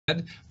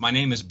My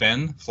name is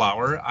Ben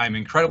Flower. I'm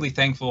incredibly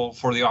thankful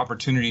for the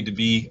opportunity to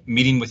be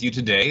meeting with you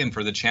today and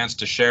for the chance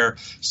to share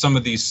some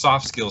of these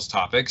soft skills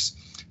topics.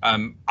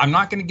 I'm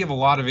not going to give a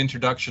lot of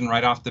introduction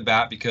right off the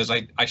bat because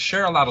I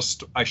share a lot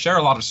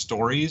of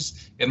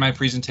stories in my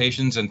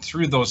presentations, and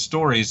through those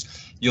stories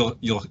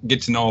you'll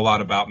get to know a lot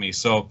about me.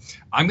 So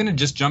I'm going to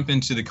just jump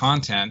into the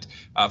content.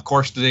 Of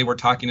course, today we're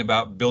talking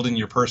about building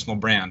your personal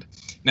brand.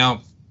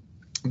 Now,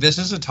 this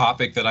is a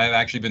topic that I've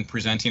actually been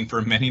presenting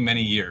for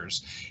many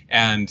years.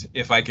 And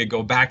if I could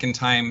go back in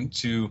time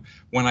to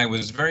when I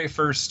was very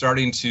first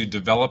starting to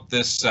develop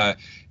this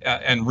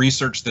and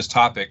research this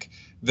topic,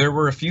 there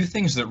were a few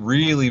things that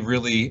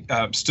really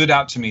stood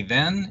out to me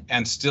then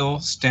and still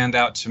stand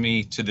out to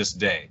me to this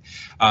day.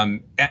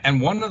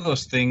 And one of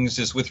those things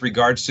is with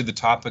regards to the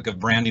topic of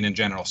branding in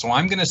general. So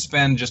I'm going to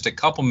spend just a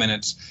couple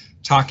minutes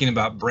talking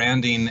about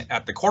branding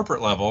at the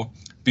corporate level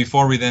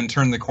before we then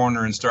turn the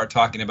corner and start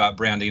talking about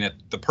branding at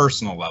the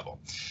personal level.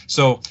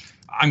 So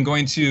I'm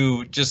going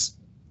to just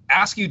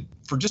ask you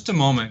for just a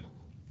moment,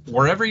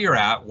 wherever you're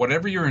at,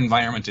 whatever your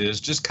environment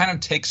is, just kind of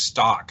take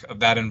stock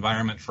of that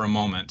environment for a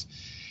moment.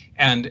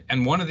 And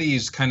one of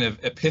these kind of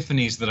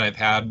epiphanies that I've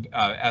had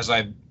as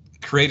I've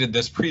created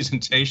this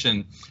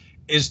presentation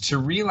is to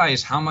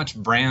realize how much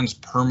brands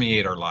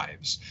permeate our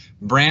lives.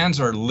 Brands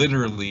are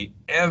literally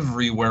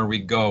everywhere we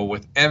go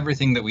with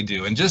everything that we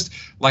do. And just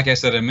like I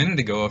said a minute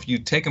ago, if you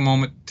take a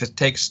moment to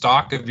take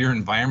stock of your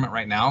environment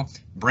right now,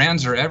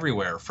 brands are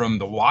everywhere, from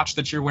the watch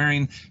that you're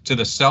wearing, to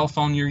the cell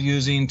phone you're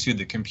using, to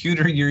the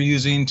computer you're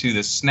using, to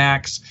the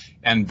snacks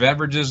and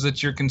beverages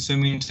that you're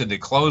consuming, to the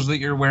clothes that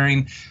you're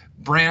wearing.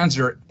 Brands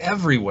are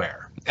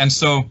everywhere. And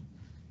so,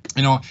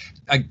 you know,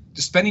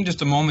 spending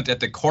just a moment at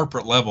the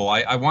corporate level,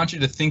 I want you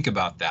to think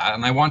about that,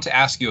 and I want to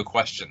ask you a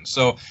question.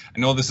 So I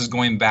know this is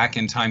going back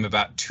in time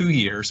about 2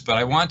 years, but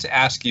I want to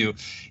ask you,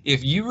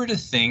 if you were to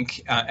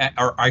think,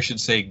 or I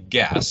should say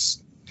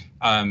guess,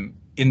 in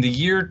the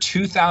year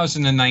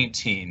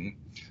 2019,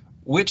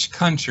 which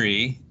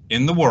country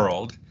in the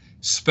world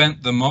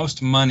spent the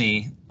most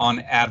money on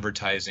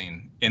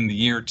advertising in the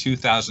year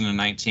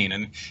 2019?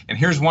 And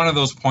here's one of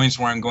those points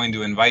where I'm going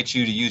to invite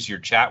you to use your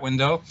chat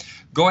window.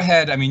 Go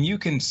ahead. I mean, you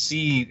can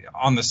see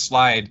on the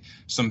slide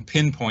some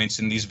pinpoints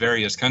in these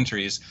various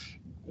countries.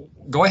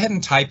 Go ahead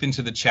and type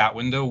into the chat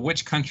window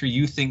which country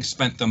you think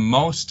spent the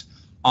most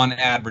on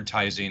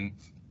advertising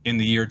in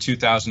the year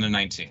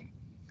 2019.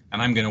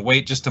 And I'm going to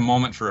wait just a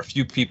moment for a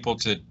few people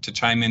to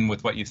chime in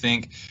with what you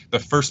think. The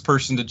first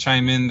person to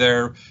chime in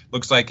there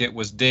looks like it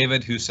was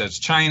David, who says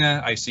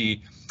China. I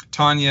see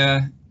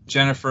Tanya,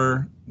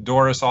 Jennifer,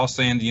 Doris all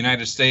saying the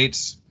United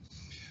States.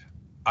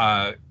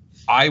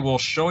 I will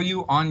show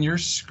you on your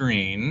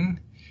screen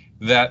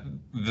that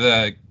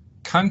the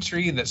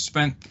country that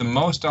spent the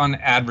most on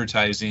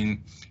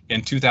advertising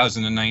in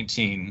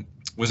 2019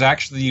 was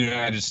actually the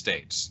United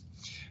States.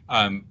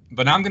 But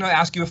now I'm going to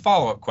ask you a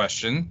follow-up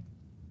question,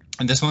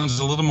 and this one's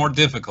a little more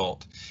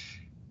difficult.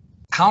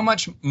 How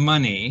much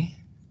money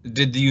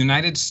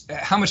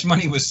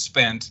was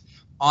spent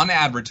on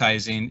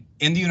advertising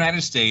in the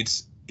United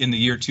States in the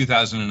year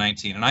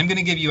 2019? And I'm going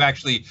to give you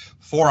actually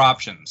 4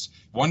 options: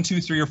 1, 2,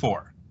 3, or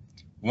 4.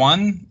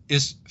 1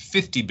 is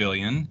 50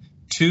 billion,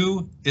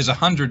 2 is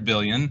 100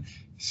 billion,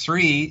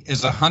 3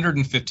 is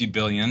 150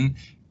 billion,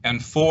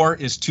 and 4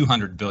 is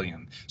 200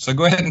 billion. So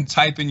go ahead and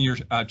type in your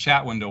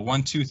chat window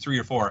 1, 2, 3,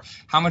 or 4.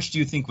 How much do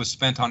you think was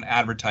spent on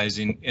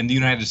advertising in the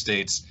United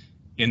States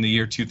in the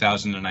year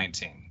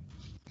 2019?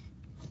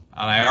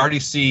 And I already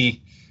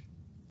see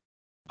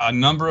a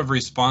number of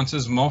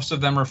responses. Most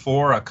of them are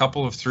 4, a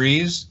couple of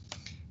 3s.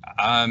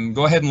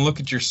 Go ahead and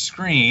look at your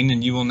screen,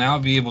 and you will now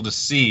be able to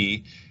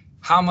see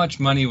how much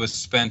money was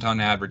spent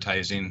on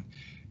advertising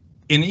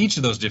in each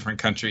of those different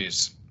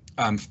countries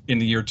in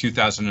the year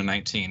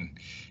 2019.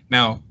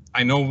 Now,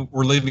 I know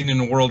we're living in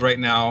a world right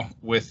now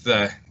with,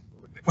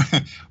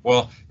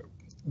 well,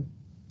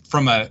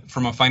 from a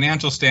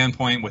financial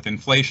standpoint, with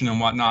inflation and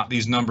whatnot,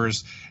 these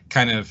numbers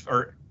kind of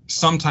are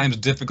sometimes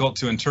difficult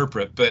to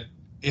interpret. But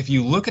if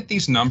you look at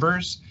these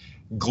numbers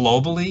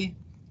globally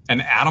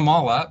and add them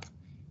all up,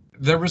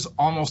 there was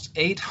almost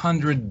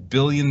 $800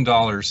 billion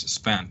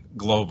spent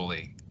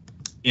globally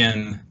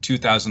in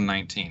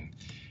 2019.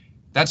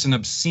 That's an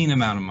obscene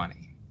amount of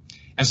money.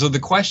 And so the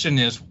question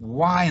is,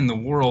 why in the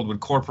world would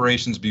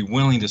corporations be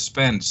willing to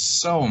spend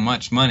so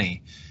much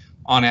money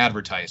on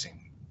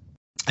advertising?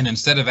 And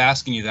instead of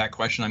asking you that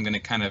question, I'm going to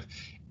kind of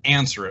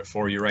answer it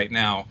for you right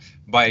now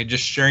by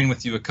just sharing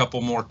with you a couple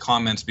more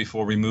comments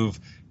before we move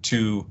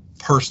to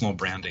personal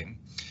branding.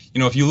 You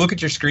know, if you look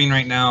at your screen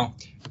right now,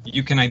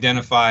 you can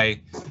identify,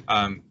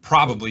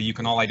 probably you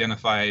can all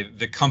identify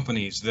the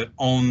companies that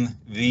own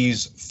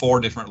these 4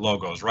 different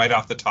logos right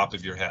off the top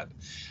of your head.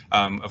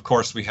 Of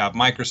course, we have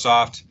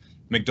Microsoft,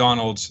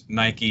 McDonald's,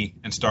 Nike,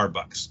 and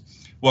Starbucks.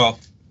 Well,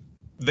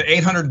 the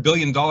 $800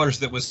 billion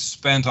that was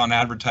spent on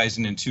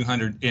advertising in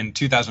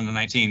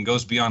 2019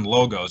 goes beyond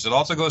logos. It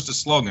also goes to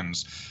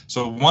slogans.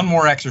 So one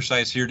more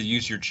exercise here to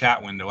use your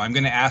chat window. I'm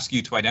going to ask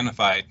you to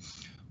identify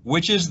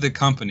which is the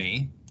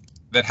company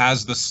that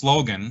has the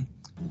slogan,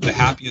 The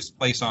happiest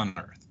place on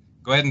earth.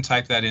 Go ahead and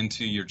type that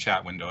into your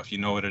chat window if you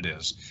know what it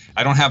is.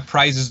 I don't have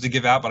prizes to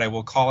give out, but I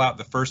will call out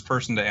the first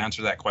person to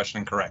answer that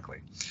question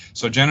correctly.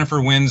 So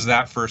Jennifer wins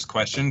that first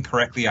question,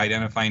 correctly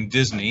identifying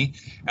Disney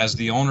as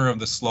the owner of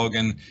the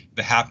slogan,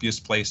 the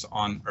happiest place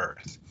on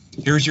earth.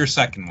 Here's your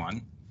second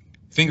one.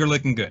 Finger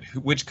licking good.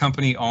 Which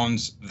company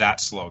owns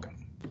that slogan?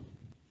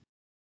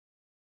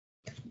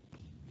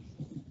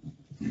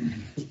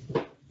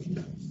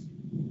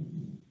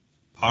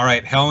 All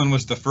right, Helen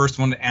was the first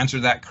one to answer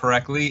that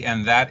correctly,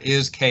 and that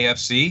is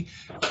KFC.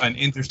 An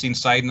interesting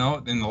side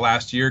note, in the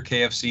last year,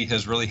 KFC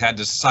has really had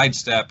to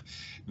sidestep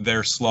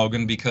their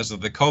slogan because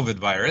of the COVID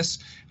virus.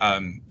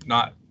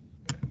 Not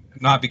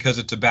because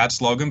it's a bad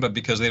slogan, but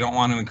because they don't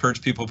want to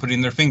encourage people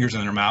putting their fingers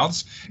in their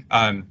mouths.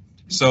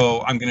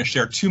 So I'm going to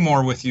share two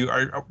more with you,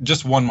 or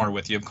just one more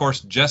with you. Of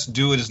course, Just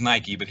Do It is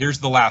Nike, but here's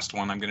the last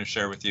one I'm going to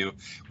share with you,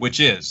 which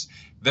is,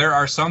 there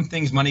are some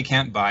things money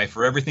can't buy.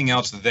 For everything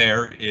else,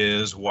 there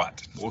is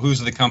what? Well,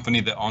 who's the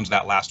company that owns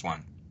that last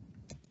one?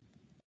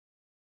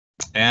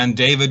 And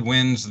David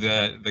wins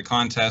the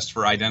contest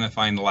for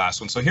identifying the last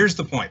one. So here's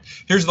the point.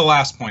 Here's the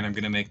last point I'm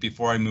going to make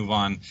before I move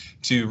on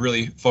to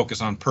really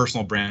focus on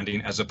personal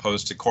branding as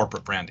opposed to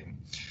corporate branding.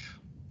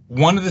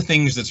 One of the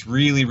things that's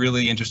really,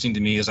 really interesting to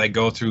me as I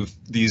go through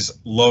these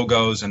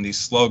logos and these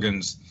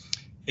slogans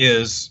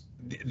is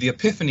the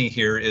epiphany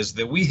here is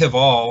that we have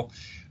all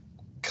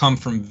come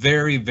from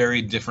very,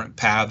 very different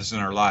paths in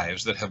our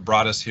lives that have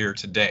brought us here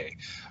today,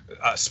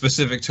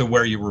 specific to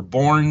where you were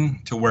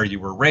born, to where you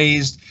were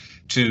raised,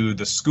 to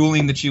the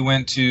schooling that you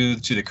went to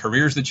the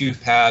careers that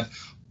you've had.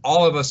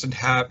 All of us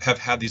have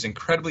had these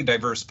incredibly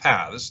diverse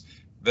paths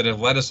that have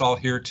led us all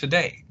here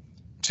today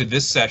to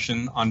this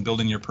session on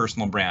building your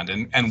personal brand.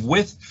 And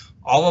with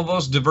all of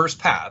those diverse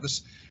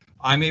paths,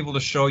 I'm able to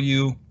show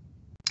you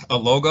a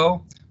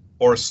logo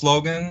or a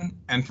slogan,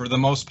 and for the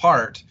most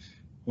part,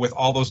 with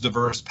all those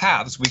diverse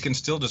paths, we can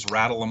still just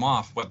rattle them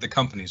off what the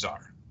companies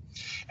are.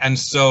 And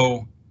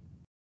so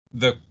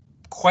the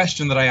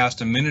question that I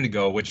asked a minute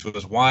ago, which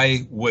was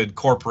why would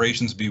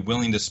corporations be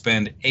willing to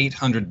spend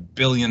 $800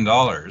 billion?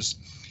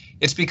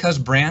 It's because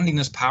branding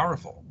is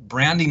powerful.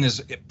 Branding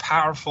is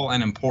powerful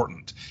and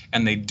important,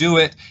 and they do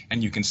it,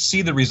 and you can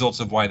see the results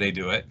of why they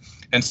do it.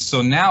 And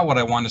so now what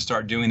I want to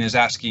start doing is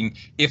asking,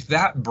 if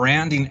that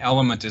branding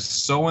element is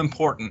so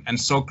important and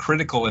so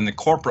critical in the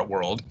corporate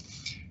world,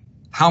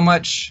 how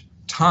much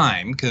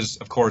time, because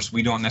of course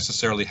we don't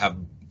necessarily have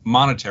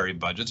monetary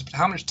budgets, but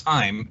how much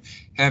time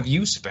have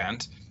you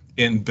spent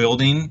in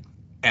building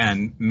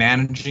and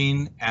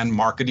managing and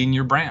marketing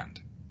your brand?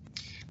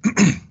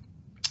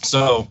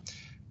 So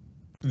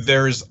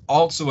there's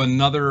also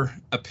another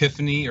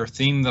epiphany or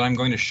theme that I'm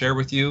going to share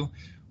with you,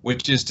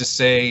 which is to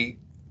say,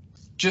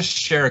 just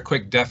share a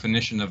quick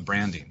definition of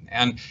branding.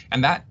 And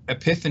that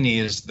epiphany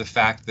is the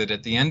fact that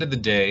at the end of the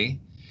day,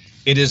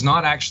 it is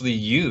not actually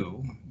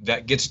you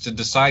that gets to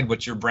decide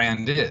what your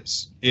brand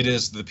is. It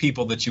is the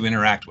people that you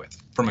interact with.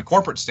 From a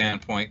corporate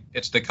standpoint,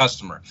 it's the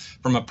customer.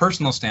 From a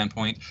personal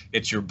standpoint,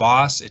 it's your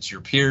boss, it's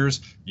your peers,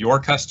 your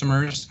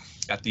customers.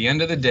 At the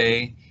end of the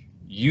day,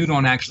 you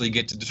don't actually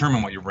get to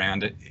determine what your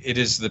brand is. It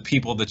is the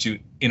people that you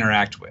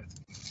interact with.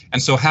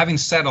 And so having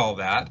said all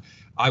that,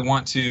 I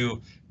want to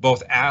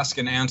both ask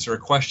and answer a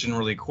question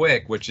really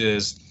quick, which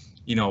is,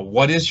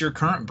 what is your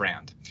current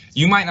brand?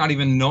 You might not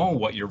even know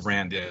what your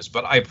brand is,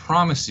 but I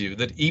promise you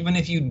that even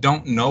if you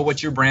don't know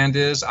what your brand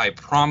is, I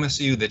promise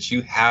you that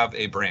you have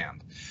a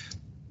brand.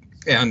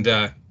 And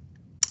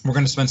we're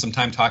going to spend some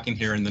time talking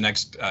here in the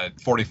next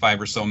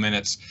 45 or so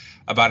minutes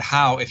about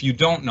how, if you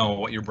don't know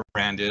what your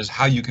brand is,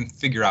 how you can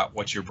figure out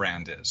what your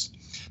brand is.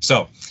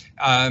 So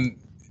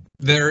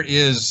there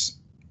is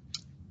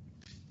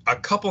a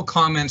couple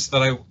comments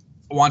that I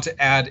want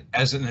to add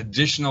as an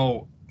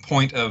additional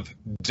point of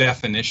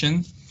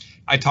definition.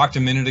 I talked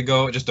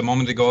just a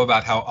moment ago,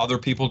 about how other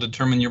people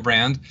determine your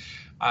brand.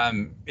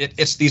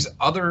 It's these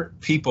other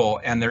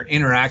people and their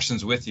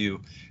interactions with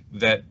you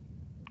that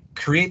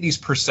create these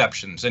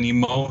perceptions and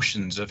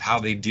emotions of how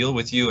they deal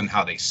with you and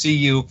how they see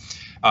you.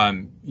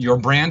 Your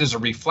brand is a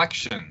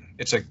reflection.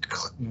 It's a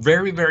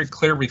very, very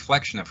clear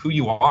reflection of who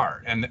you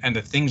are and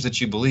the things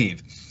that you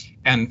believe.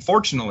 And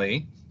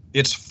fortunately,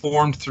 it's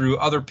formed through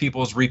other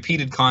people's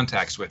repeated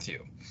contacts with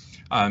you.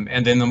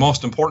 And then the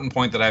most important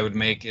point that I would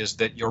make is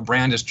that your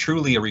brand is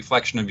truly a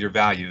reflection of your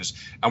values.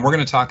 And we're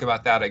going to talk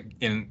about that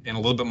in a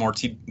little bit more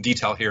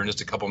detail here in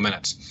just a couple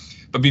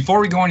minutes. But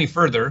before we go any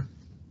further,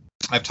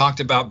 I've talked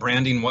about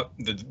branding, what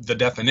the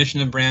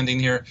definition of branding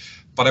here,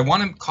 but I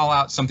want to call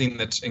out something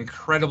that's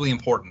incredibly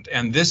important.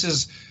 And this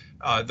is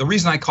the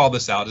reason I call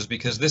this out is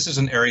because this is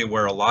an area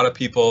where a lot of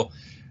people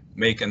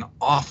make an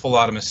awful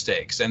lot of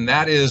mistakes. And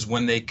that is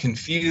when they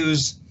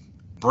confuse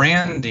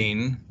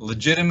branding,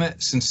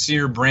 legitimate,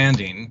 sincere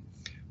branding,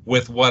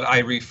 with what I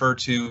refer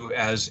to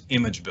as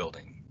image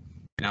building.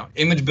 Now,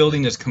 image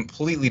building is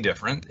completely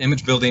different.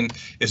 Image building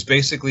is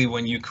basically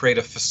when you create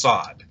a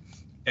facade.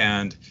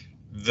 And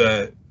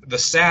the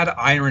sad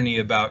irony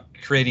about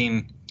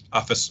creating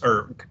a facade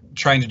or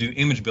trying to do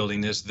image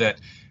building is that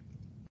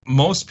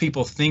most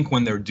people think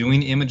when they're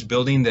doing image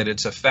building that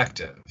it's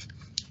effective,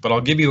 but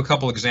I'll give you a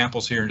couple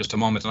examples here in just a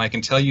moment, and I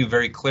can tell you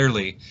very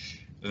clearly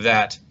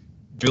that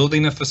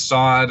building a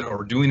facade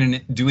or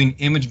doing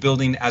image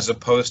building as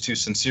opposed to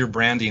sincere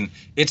branding,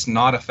 it's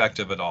not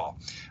effective at all.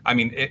 I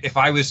mean, if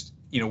I was,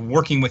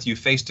 working with you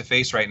face to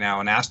face right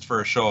now and asked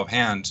for a show of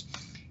hands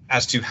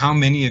as to how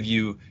many of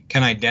you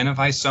can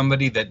identify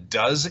somebody that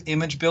does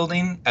image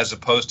building as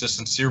opposed to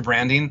sincere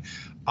branding,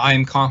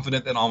 I'm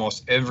confident that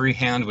almost every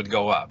hand would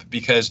go up,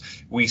 because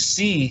we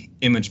see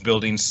image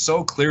building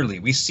so clearly,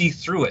 we see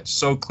through it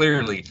so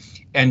clearly,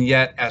 and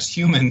yet as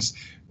humans,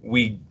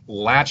 we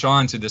latch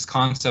on to this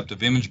concept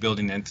of image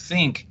building and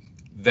think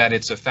that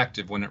it's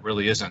effective when it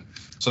really isn't.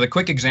 So the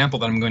quick example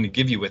that I'm going to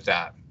give you with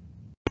that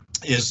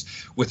is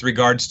with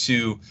regards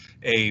to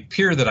a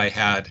peer that I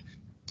had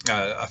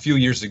a few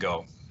years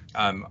ago.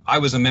 I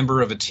was a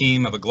member of a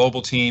team, of a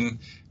global team.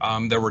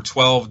 There were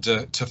 12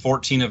 to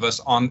 14 of us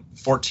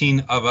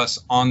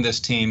on this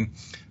team.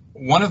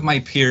 One of my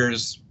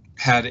peers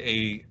had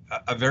a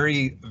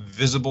very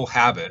visible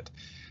habit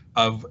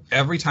of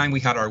every time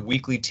we had our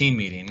weekly team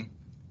meeting,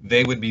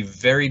 they would be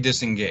very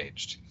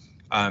disengaged.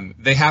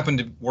 They happened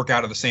to work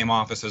out of the same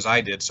office as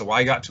I did, so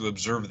I got to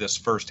observe this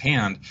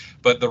firsthand.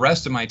 But the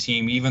rest of my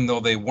team, even though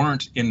they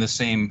weren't in the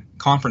same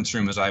conference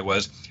room as I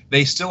was,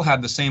 they still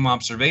had the same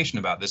observation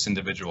about this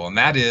individual. And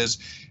that is,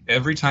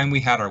 every time we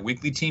had our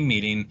weekly team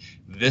meeting,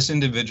 this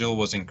individual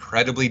was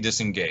incredibly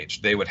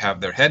disengaged. They would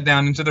have their head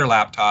down into their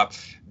laptop,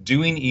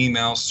 doing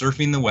email,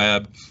 surfing the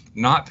web,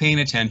 not paying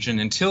attention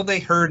until they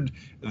heard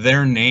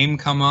their name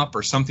come up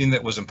or something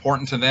that was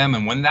important to them.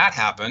 And when that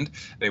happened,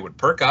 they would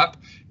perk up.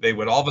 They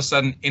would all of a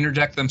sudden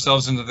interject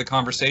themselves into the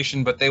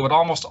conversation, but they would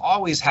almost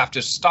always have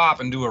to stop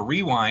and do a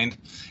rewind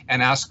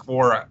and ask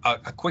for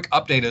a quick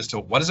update as to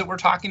what is it we're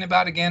talking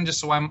about again, just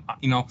so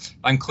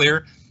I'm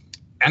clear.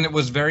 And it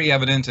was very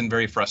evident and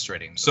very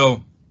frustrating.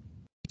 So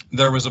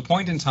there was a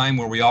point in time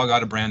where we all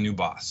got a brand new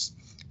boss.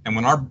 And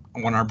when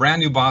our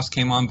brand new boss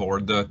came on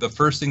board, the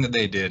first thing that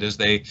they did is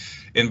they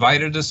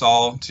invited us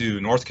all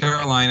to North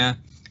Carolina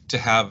to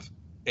have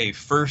a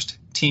first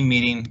team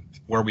meeting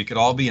where we could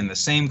all be in the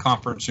same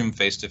conference room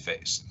face to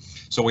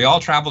face. So we all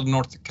traveled to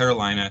North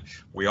Carolina.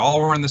 We all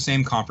were in the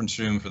same conference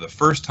room for the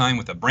first time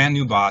with a brand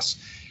new boss.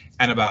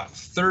 And about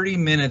 30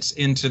 minutes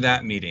into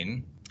that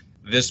meeting,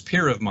 this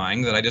peer of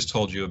mine that I just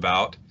told you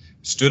about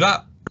stood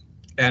up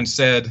and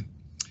said,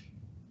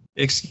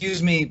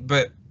 "Excuse me,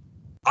 but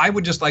I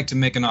would just like to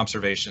make an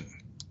observation."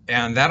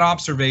 And that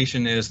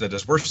observation is that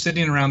as we're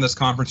sitting around this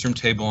conference room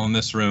table in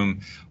this room,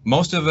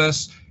 most of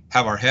us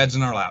have our heads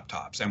in our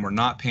laptops and we're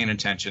not paying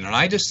attention. And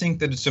I just think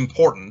that it's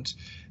important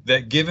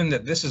that, given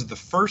that this is the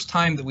first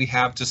time that we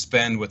have to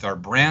spend with our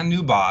brand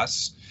new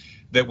boss,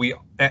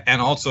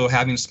 and also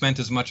having spent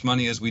as much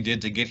money as we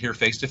did to get here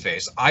face to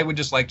face, I would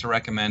just like to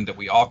recommend that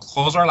we all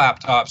close our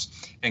laptops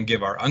and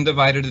give our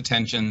undivided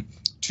attention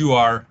to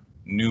our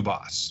new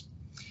boss.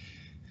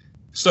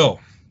 So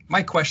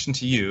my question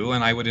to you,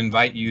 and I would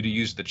invite you to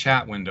use the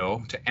chat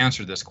window to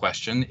answer this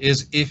question,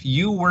 is if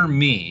you were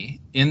me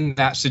in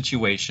that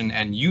situation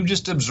and you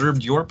just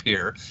observed your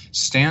peer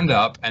stand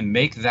up and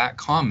make that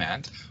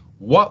comment,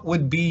 what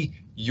would be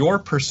your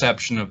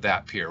perception of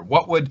that peer?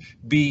 What would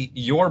be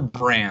your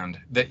brand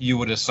that you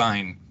would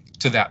assign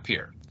to that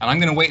peer? And I'm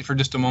going to wait for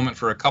just a moment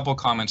for a couple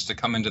comments to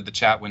come into the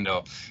chat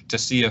window to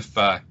see if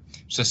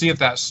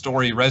that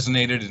story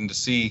resonated and to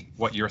see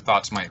what your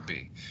thoughts might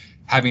be.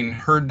 Having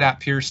heard that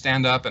peer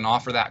stand up and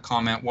offer that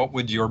comment, what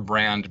would your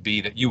brand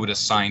be that you would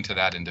assign to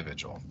that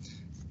individual?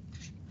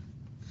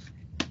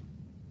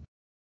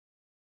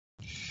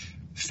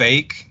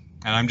 Fake,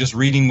 and I'm just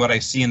reading what I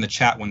see in the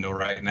chat window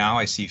right now.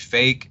 I see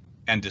fake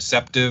and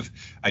deceptive.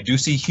 I do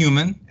see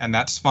human, and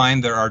that's fine.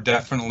 There are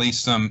definitely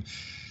some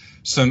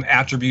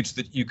attributes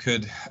that you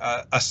could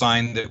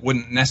assign that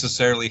wouldn't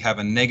necessarily have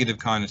a negative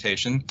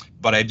connotation,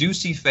 but I do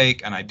see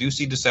fake and I do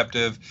see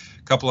deceptive.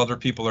 A couple other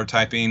people are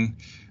typing.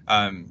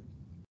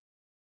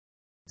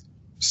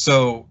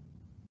 So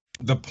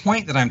the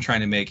point that I'm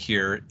trying to make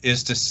here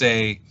is to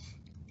say,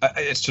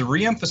 it's to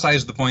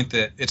reemphasize the point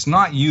that it's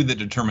not you that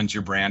determines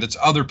your brand, it's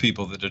other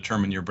people that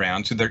determine your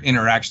brand through their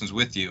interactions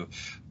with you.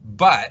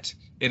 But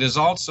it is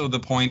also the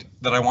point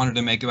that I wanted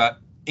to make about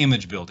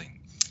image building.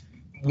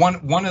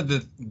 One of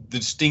the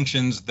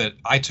distinctions that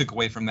I took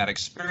away from that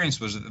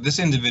experience was that this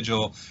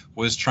individual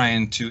was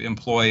trying to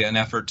employ an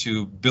effort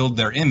to build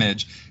their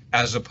image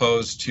as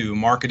opposed to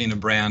marketing a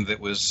brand that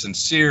was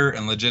sincere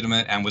and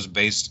legitimate and was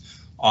based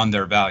on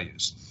their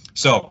values.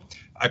 So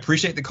I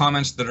appreciate the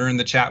comments that are in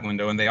the chat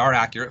window, and they are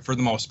accurate for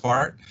the most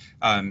part.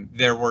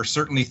 There were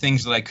certainly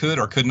things that I could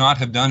or could not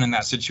have done in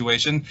that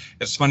situation.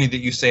 It's funny that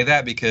you say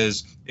that,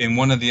 because in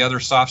one of the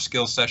other soft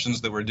skills sessions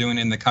that we're doing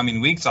in the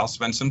coming weeks, I'll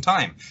spend some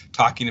time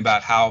talking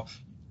about how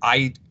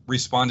I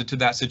responded to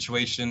that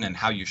situation and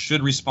how you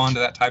should respond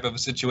to that type of a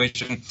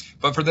situation.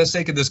 But for the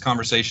sake of this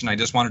conversation, I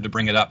just wanted to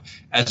bring it up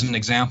as an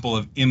example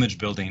of image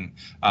building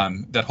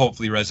that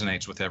hopefully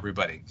resonates with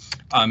everybody.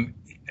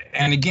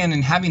 And again,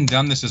 in having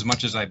done this as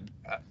much as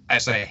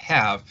I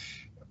have,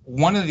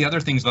 one of the other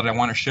things that I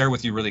want to share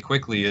with you really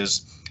quickly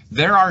is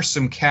there are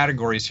some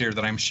categories here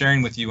that I'm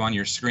sharing with you on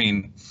your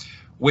screen,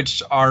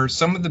 which are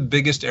some of the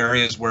biggest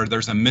areas where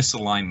there's a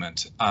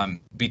misalignment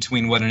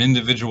between what an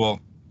individual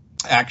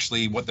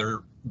actually, what their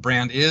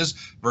brand is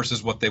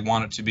versus what they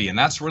want it to be. And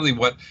that's really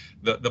what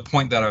the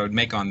point that I would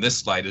make on this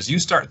slide is you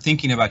start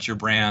thinking about your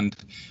brand.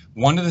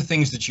 One of the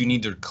things that you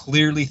need to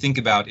clearly think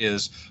about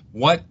is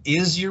what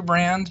is your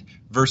brand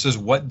versus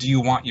what do you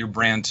want your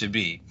brand to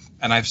be?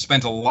 And I've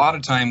spent a lot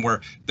of time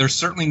where there's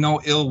certainly no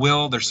ill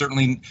will, there's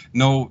certainly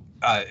no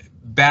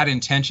bad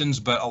intentions,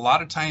 but a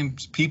lot of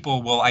times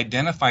people will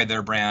identify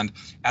their brand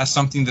as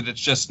something that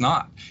it's just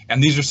not.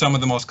 And these are some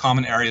of the most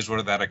common areas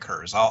where that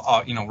occurs.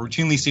 I'll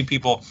routinely see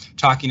people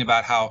talking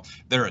about how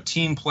they're a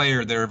team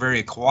player, they're a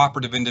very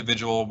cooperative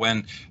individual,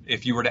 when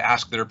if you were to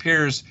ask their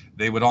peers,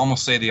 they would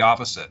almost say the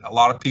opposite. A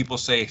lot of people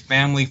say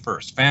family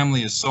first.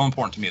 Family is so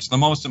important to me. It's the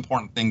most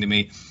important thing to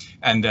me.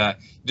 And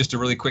just a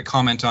really quick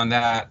comment on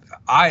that.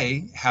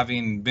 I,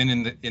 having been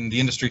in the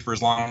industry for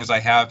as long as I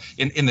have,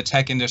 in the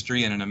tech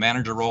industry and in a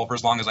manager role for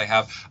as long as I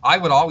have, I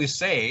would always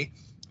say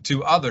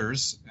to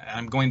others, and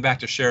I'm going back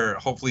to share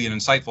hopefully an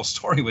insightful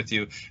story with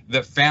you,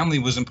 that family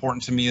was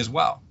important to me as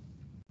well.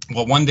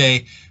 Well, one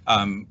day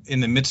in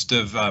the midst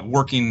of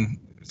working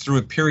through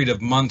a period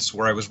of months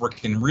where I was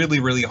working really,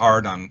 really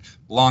hard on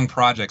long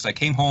projects, I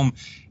came home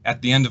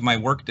at the end of my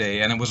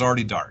workday and it was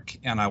already dark.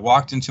 And I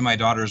walked into my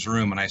daughter's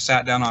room and I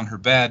sat down on her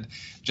bed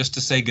just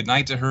to say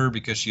goodnight to her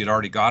because she had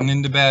already gotten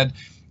into bed.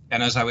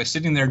 And as I was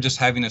sitting there just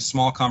having a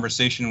small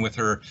conversation with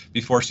her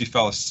before she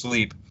fell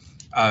asleep,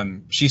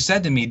 she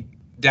said to me,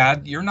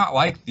 "Dad, you're not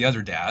like the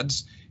other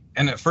dads."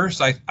 And at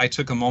first I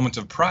took a moment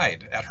of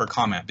pride at her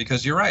comment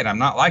because you're right, I'm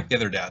not like the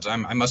other dads.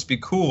 I must be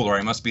cool, or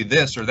I must be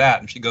this or that.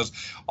 And she goes,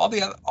 all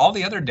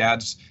the other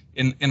dads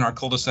in our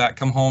cul-de-sac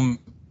come home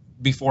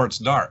before it's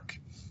dark.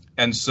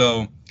 And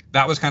so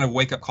that was kind of a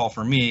wake-up call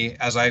for me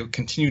as I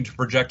continued to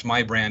project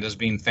my brand as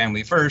being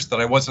family first,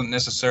 that I wasn't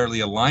necessarily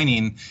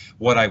aligning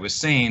what I was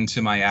saying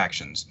to my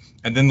actions.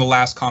 And then the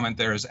last comment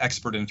there is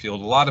expert in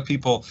field. A lot of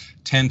people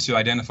tend to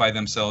identify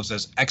themselves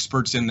as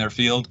experts in their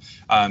field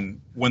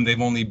when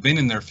they've only been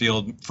in their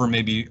field for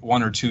maybe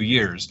 1 or 2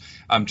 years.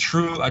 A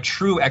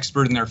true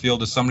expert in their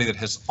field is somebody that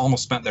has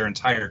almost spent their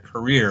entire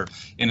career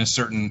in a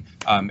certain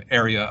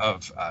area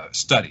of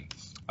study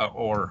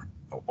or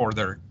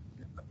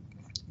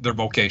their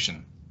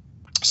vocation.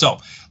 So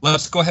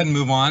let's go ahead and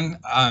move on.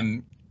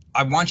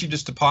 I want you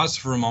just to pause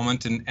for a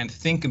moment and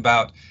think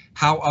about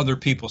how other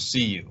people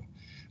see you.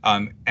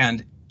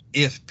 And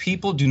if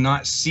people do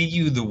not see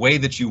you the way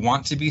that you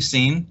want to be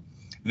seen,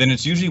 then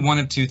it's usually one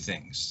of two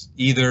things.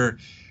 Either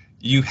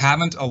you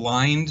haven't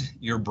aligned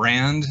your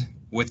brand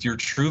with your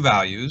true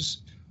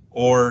values,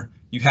 or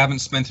you haven't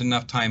spent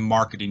enough time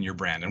marketing your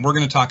brand. And we're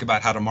going to talk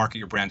about how to market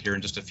your brand here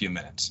in just a few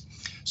minutes.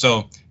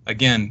 So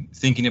again,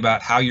 thinking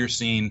about how you're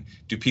seen,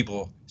 do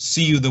people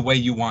see you the way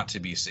you want to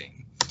be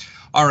seen?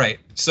 All right,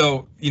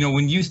 so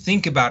when you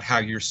think about how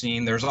you're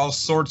seen, there's all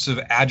sorts of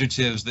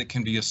adjectives that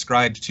can be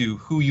ascribed to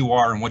who you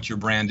are and what your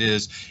brand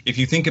is. If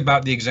you think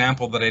about the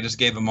example that I just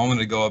gave a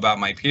moment ago about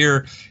my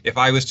peer, if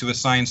I was to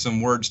assign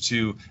some words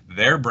to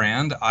their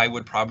brand, I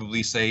would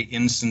probably say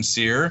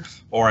insincere,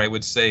 or I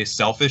would say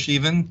selfish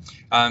even.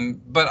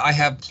 But I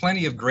have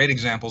plenty of great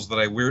examples that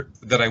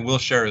I will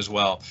share as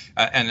well.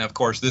 And of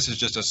course, this is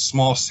just a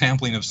small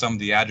sampling of some of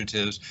the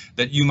adjectives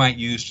that you might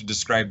use to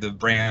describe the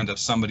brand of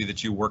somebody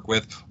that you work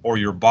with, or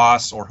your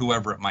boss, or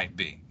whoever it might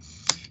be.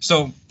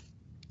 So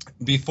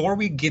before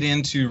we get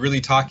into really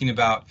talking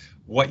about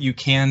what you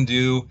can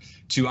do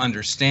to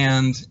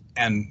understand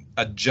and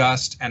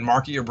adjust and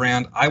market your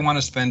brand, I want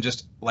to spend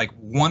just like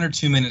 1 or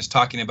 2 minutes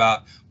talking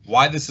about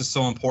why this is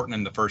so important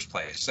in the first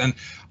place. And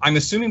I'm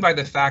assuming by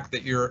the fact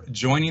that you're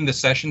joining the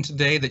session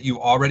today that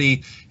you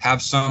already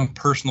have some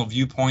personal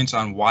viewpoints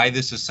on why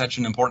this is such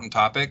an important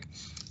topic,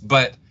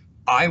 but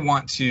I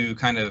want to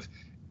kind of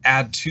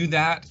add to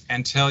that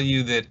and tell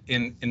you that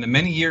in the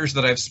many years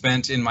that I've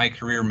spent in my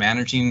career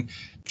managing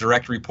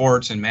direct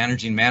reports and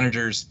managing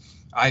managers,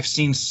 I've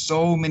seen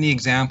so many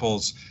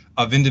examples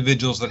of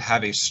individuals that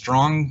have a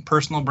strong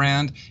personal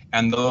brand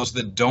and those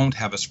that don't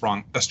have a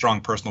strong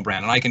personal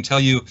brand. And I can tell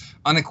you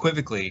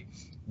unequivocally,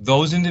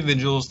 those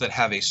individuals that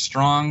have a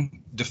strong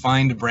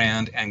defined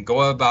brand and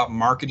go about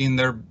marketing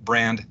their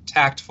brand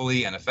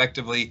tactfully and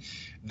effectively,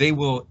 they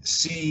will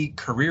see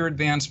career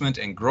advancement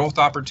and growth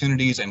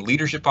opportunities and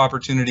leadership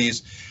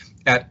opportunities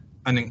at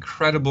an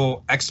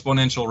incredible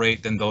exponential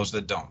rate than those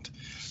that don't.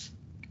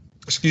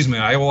 Excuse me,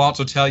 I will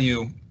also tell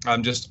you,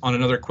 just on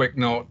another quick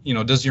note,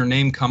 does your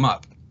name come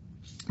up?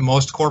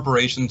 Most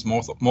corporations,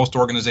 most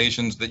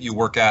organizations that you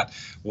work at,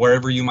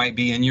 wherever you might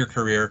be in your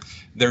career,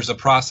 there's a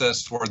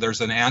process where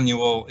there's an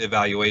annual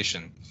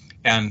evaluation.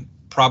 And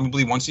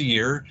probably once a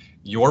year,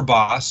 your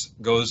boss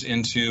goes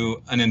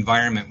into an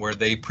environment where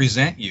they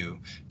present you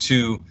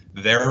to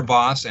their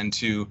boss and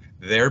to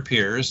their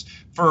peers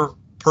for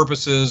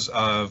purposes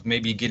of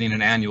maybe getting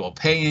an annual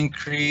pay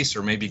increase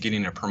or maybe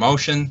getting a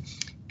promotion.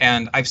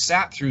 And I've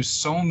sat through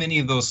so many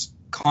of those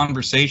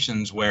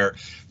conversations where,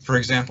 for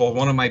example,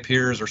 one of my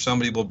peers or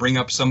somebody will bring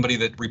up somebody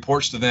that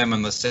reports to them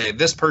and they'll say,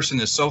 this person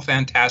is so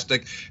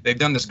fantastic, they've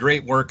done this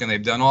great work and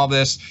they've done all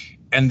this.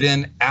 And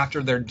then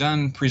after they're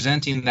done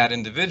presenting that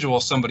individual,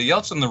 somebody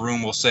else in the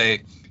room will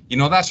say, you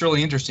know, that's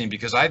really interesting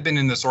because I've been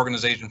in this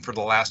organization for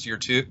the last year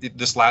too,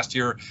 this last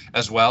year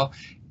as well.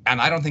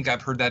 And I don't think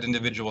I've heard that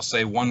individual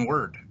say one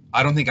word.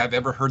 I don't think I've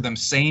ever heard them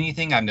say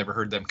anything. I've never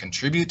heard them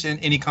contribute to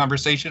any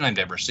conversation. I've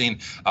never seen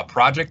a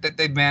project that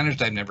they've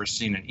managed. I've never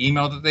seen an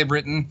email that they've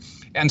written.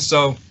 And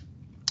so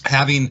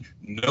having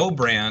no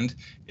brand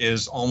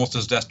is almost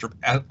as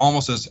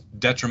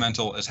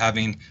detrimental as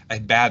having a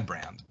bad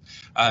brand.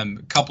 A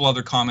couple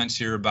other comments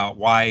here about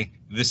why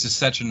this is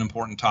such an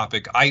important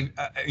topic.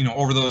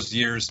 Over those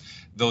years,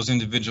 those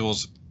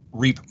individuals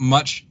reap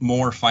much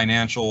more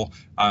financial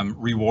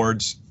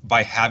rewards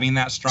by having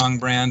that strong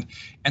brand.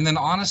 And then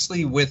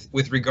honestly,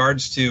 with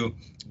regards to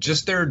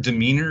just their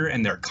demeanor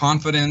and their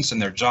confidence and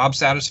their job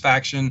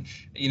satisfaction,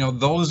 you know,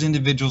 those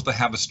individuals that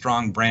have a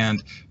strong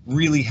brand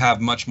really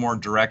have much more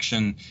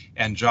direction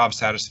and job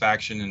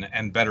satisfaction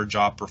and better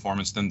job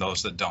performance than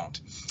those that don't.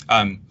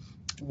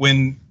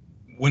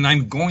 When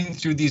I'm going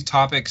through these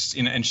topics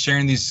and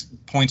sharing these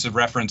points of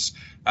reference,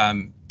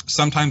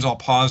 sometimes I'll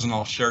pause and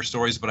I'll share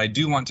stories, but I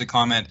do want to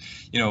comment,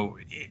 you know,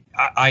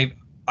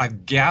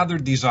 I've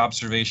gathered these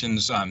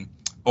observations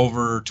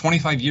over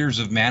 25 years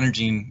of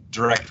managing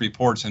direct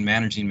reports and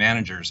managing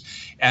managers.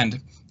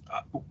 And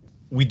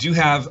we do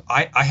have,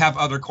 I have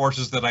other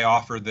courses that I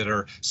offer that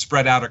are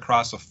spread out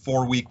across a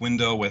 4-week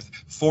window with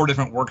 4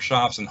 different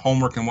workshops and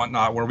homework and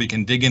whatnot, where we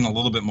can dig in a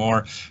little bit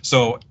more.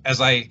 So as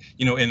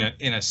in a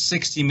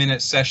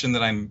 60-minute session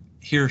that I'm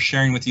here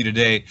sharing with you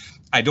today,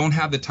 I don't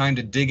have the time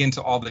to dig into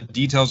all the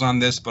details on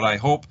this, but I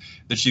hope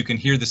that you can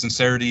hear the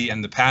sincerity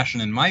and the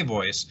passion in my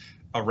voice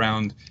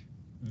around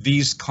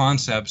these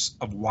concepts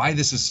of why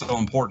this is so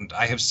important.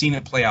 I have seen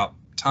it play out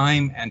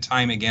time and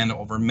time again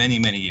over many,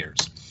 many years.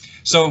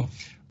 So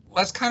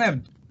let's kind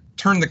of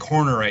turn the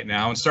corner right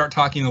now and start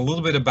talking a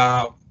little bit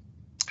about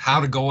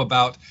how to go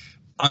about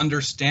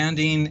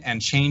understanding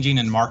and changing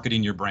and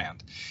marketing your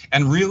brand.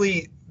 And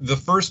really, the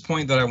first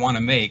point that I want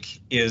to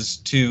make is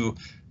to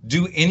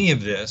do any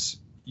of this,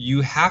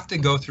 you have to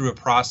go through a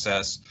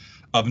process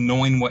of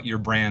knowing what your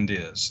brand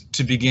is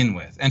to begin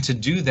with. And to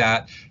do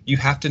that, you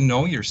have to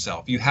know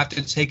yourself. You have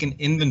to take an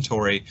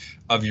inventory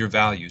of your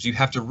values. You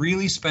have to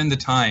really spend the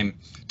time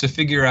to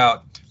figure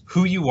out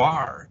who you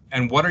are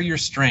and what are your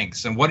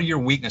strengths and what are your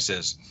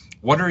weaknesses.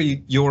 What are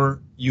your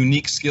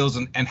unique skills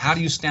and how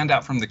do you stand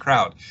out from the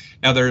crowd?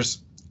 Now,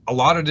 there's a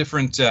lot of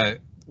different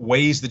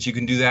ways that you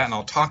can do that, and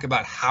I'll talk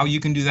about how you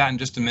can do that in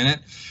just a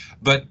minute.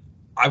 But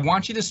I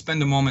want you to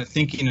spend a moment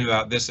thinking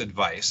about this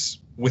advice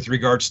with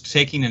regards to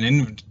taking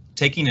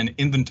an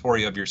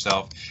inventory of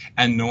yourself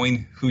and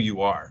knowing who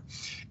you are.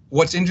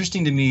 What's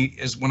interesting to me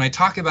is when I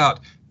talk about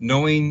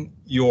knowing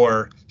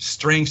your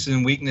strengths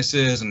and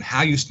weaknesses and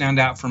how you stand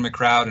out from a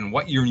crowd and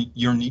what your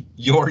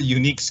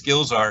unique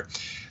skills are.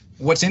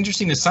 What's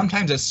interesting is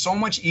sometimes it's so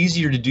much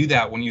easier to do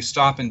that when you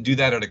stop and do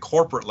that at a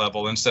corporate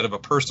level instead of a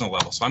personal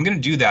level. So I'm going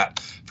to do that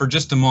for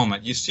just a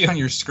moment. You see on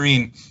your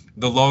screen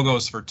the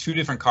logos for 2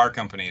 different car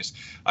companies.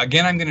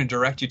 Again, I'm going to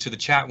direct you to the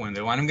chat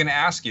window and I'm going to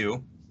ask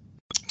you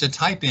to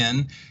type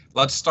in,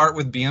 let's start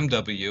with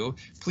BMW.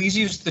 Please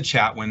use the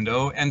chat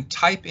window and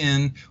type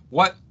in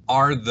what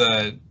are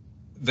the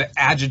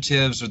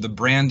adjectives or the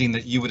branding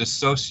that you would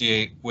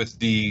associate with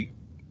the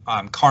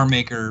car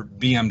maker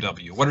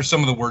BMW. What are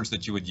some of the words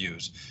that you would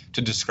use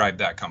to describe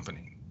that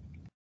company?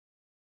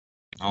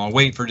 I'll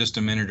wait for just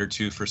a minute or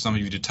two for some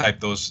of you to type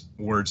those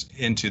words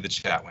into the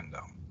chat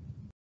window.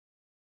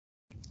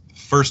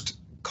 First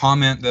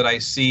comment that I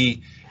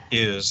see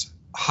is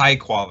high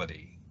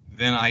quality.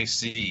 Then I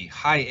see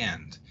high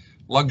end,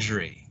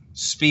 luxury,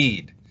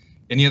 speed.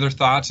 Any other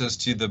thoughts as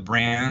to the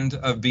brand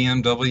of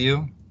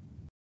BMW?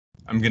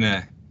 I'm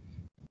gonna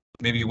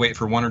maybe wait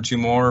for 1 or 2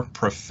 more.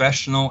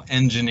 Professional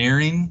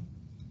engineering.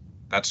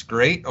 That's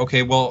great.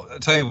 Okay, well, I'll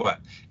tell you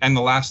what. And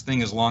the last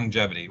thing is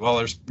longevity.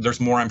 Well, there's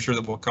more I'm sure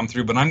that will come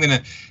through, but I'm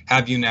gonna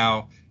have you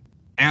now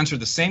answer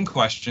the same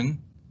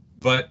question,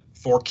 but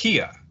for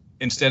Kia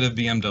instead of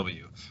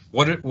BMW.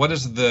 What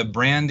is the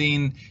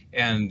branding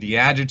and the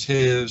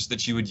adjectives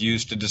that you would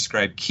use to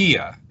describe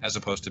Kia as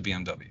opposed to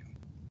BMW?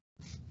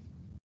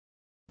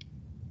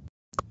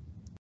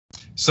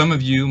 Some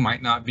of you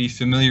might not be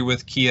familiar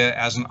with Kia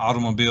as an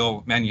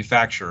automobile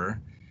manufacturer.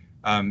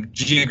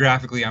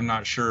 Geographically, I'm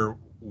not sure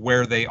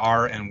where they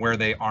are and where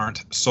they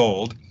aren't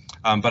sold,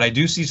 but I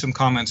do see some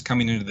comments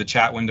coming into the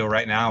chat window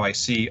right now. I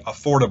see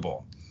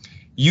affordable,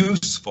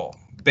 useful,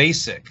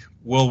 basic,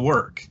 will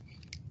work.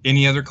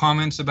 Any other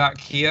comments about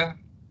Kia?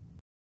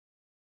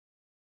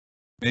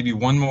 Maybe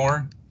one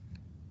more.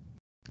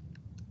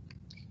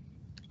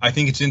 I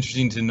think it's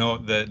interesting to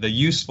note the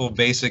useful,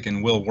 basic,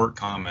 and will work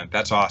comment.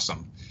 That's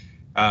awesome.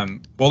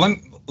 Well,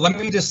 let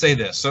me just say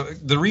this. So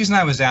the reason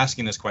I was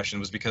asking this question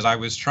was because I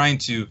was trying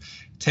to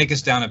take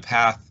us down a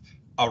path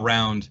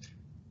around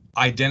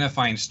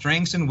identifying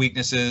strengths and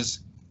weaknesses,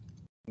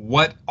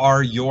 what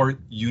are your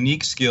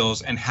unique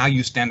skills and how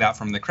you stand out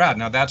from the crowd.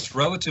 Now, that's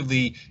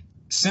relatively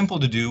simple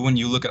to do when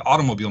you look at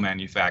automobile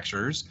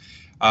manufacturers.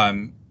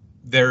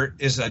 There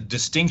is a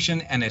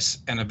distinction and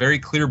a very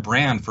clear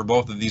brand for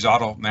both of these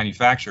auto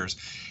manufacturers.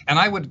 And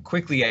I would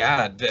quickly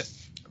add that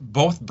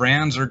both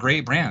brands are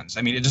great brands.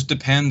 I mean, it just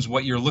depends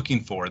what you're looking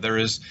for. There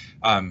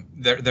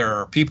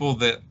are people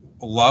that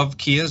love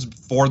Kias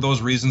for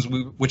those reasons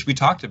which we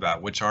talked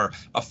about, which are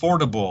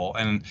affordable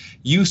and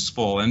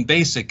useful and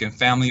basic and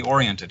family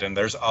oriented. And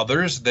there's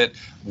others that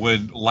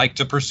would like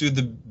to pursue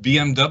the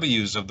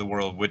BMWs of the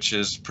world, which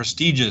is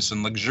prestigious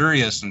and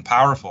luxurious and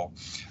powerful.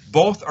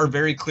 Both are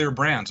very clear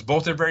brands.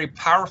 Both are very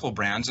powerful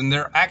brands, and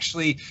they're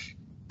actually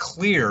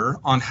clear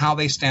on how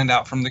they stand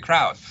out from the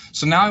crowd.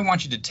 So now I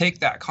want you to take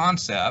that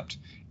concept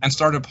and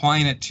start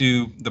applying it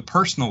to the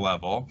personal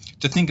level,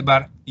 to think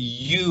about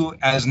you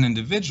as an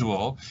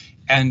individual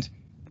and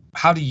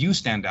how do you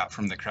stand out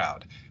from the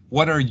crowd?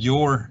 What are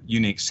your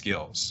unique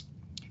skills?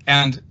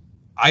 And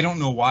I don't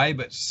know why,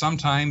 but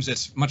sometimes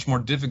it's much more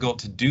difficult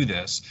to do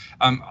this.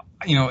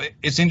 You know,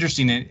 it's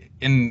interesting.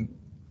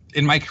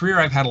 In my career,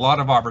 I've had a lot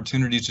of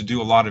opportunities to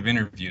do a lot of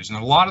interviews, and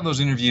a lot of those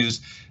interviews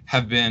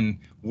have been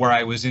where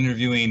I was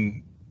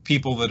interviewing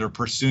people that are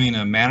pursuing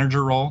a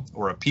manager role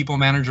or a people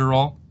manager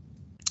role,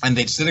 and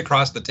they'd sit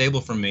across the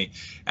table from me,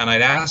 and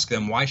I'd ask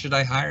them, why should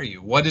I hire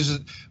you? What is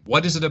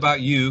it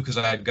about you? Because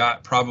I've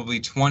got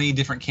probably 20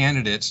 different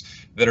candidates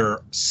that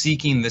are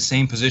seeking the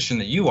same position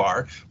that you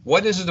are.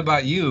 What is it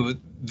about you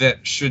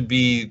that should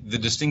be the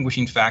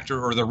distinguishing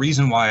factor or the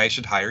reason why I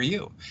should hire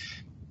you?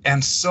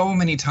 And so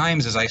many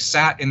times as I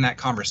sat in that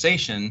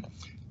conversation,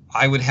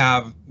 I would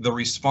have the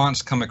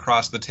response come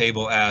across the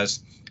table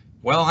as,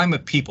 well, I'm a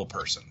people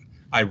person.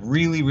 I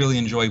really, really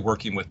enjoy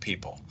working with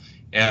people.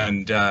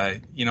 And,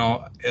 you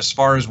know, as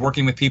far as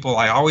working with people,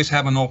 I always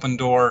have an open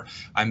door.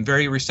 I'm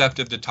very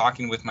receptive to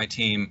talking with my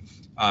team.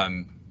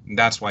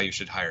 That's why you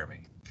should hire me.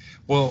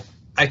 Well,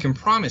 I can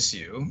promise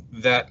you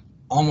that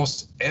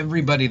almost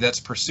everybody that's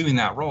pursuing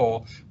that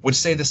role would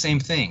say the same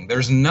thing.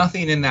 There's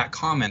nothing in that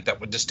comment that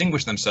would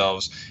distinguish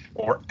themselves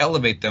or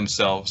elevate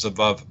themselves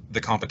above the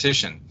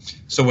competition.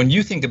 So when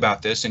you think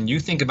about this and you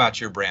think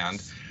about your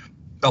brand,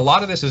 a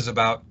lot of this is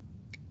about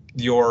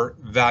your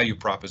value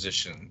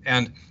proposition.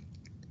 And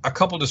a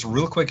couple just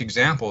real quick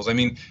examples. I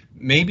mean,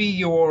 maybe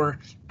you're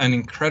an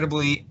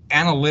incredibly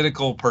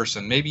analytical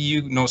person. Maybe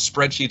you know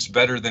spreadsheets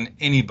better than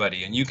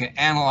anybody, and you can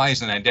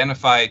analyze and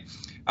identify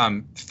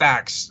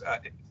facts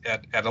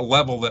at a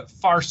level that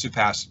far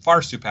surpasses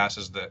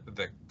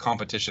the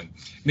competition.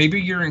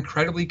 Maybe you're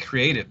incredibly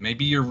creative.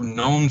 Maybe you're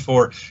known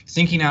for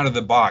thinking out of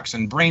the box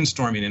and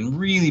brainstorming and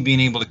really being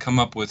able to come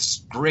up with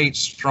great,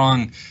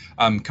 strong,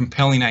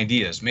 compelling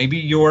ideas. Maybe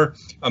you're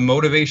a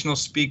motivational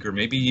speaker.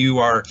 Maybe you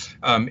are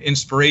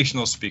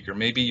inspirational speaker.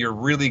 Maybe you're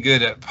really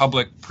good at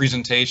public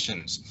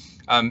presentations.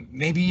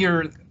 Maybe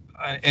you're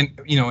an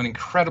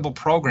incredible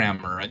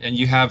programmer, and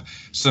you have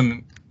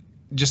some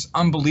just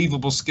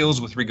unbelievable skills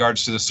with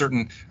regards to the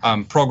certain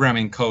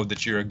programming code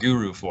that you're a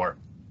guru for.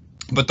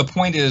 But the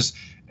point is,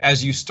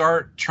 as you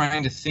start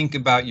trying to think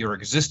about your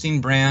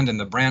existing brand and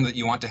the brand that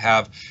you want to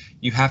have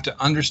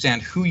to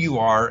understand who you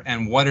are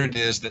and what it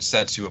is that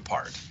sets you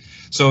apart.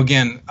 So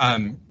again,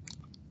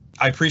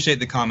 I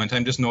appreciate the comment.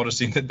 I'm just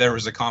noticing that there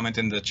was a comment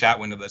in the chat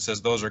window that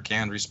says those are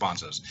canned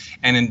responses.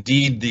 And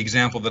indeed, the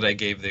example that I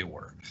gave, they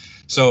were.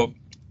 So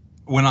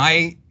when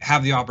I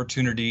have the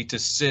opportunity to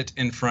sit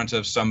in front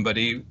of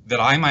somebody that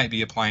I might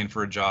be applying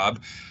for a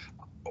job,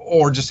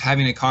 or just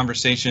having a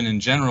conversation in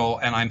general,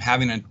 and I'm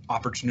having an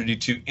opportunity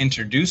to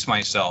introduce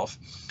myself,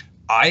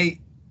 I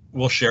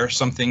will share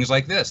some things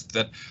like this,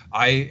 that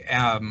I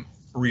am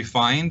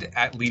refined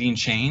at leading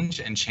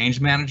change and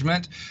change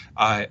management.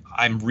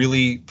 I'm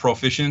really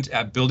proficient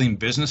at building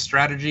business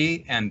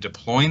strategy and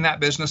deploying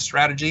that business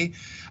strategy.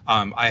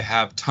 I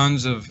have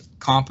tons of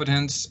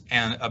competence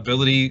and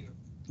ability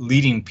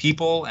leading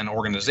people and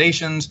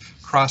organizations,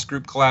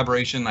 cross-group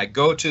collaboration.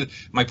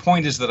 My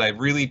point is that I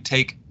really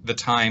take the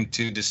time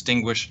to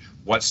distinguish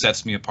what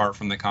sets me apart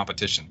from the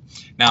competition.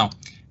 Now,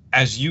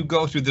 as you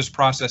go through this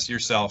process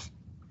yourself,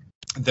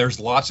 there's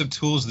lots of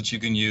tools that you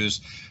can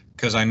use,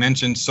 because I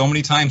mentioned so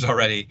many times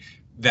already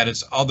that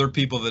it's other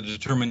people that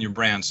determine your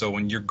brand. So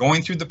when you're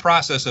going through the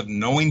process of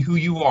knowing who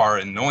you are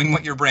and knowing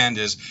what your brand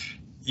is,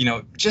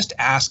 just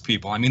ask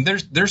people. I mean,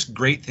 there's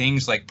great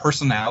things like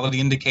personality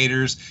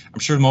indicators. I'm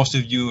sure most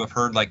of you have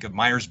heard like of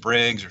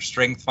Myers-Briggs or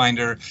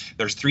StrengthsFinder.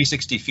 There's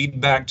 360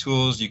 feedback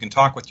tools. You can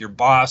talk with your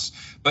boss.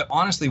 But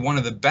honestly, one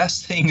of the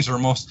best things or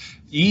most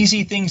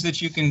easy things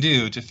that you can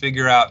do to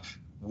figure out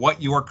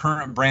what your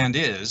current brand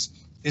is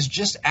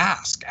just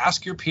ask.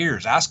 Ask your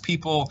peers, ask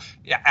people,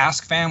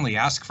 ask family,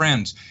 ask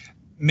friends.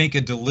 Make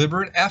a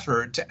deliberate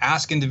effort to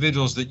ask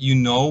individuals that you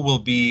know will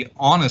be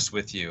honest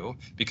with you,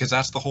 because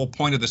that's the whole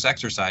point of this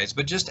exercise.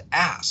 But just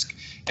ask,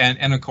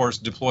 and of course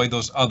deploy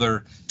those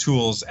other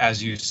tools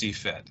as you see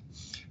fit.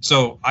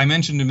 So I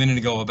mentioned a minute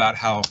ago about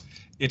how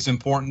it's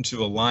important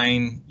to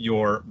align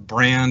your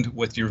brand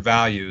with your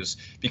values,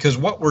 because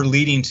what we're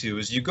leading to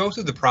is you go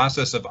through the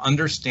process of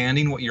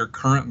understanding what your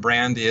current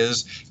brand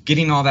is,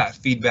 getting all that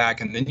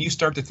feedback, and then you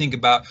start to think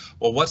about,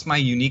 well, what's my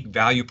unique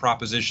value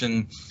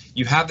proposition?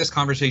 You have this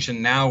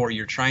conversation now where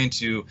you're trying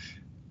to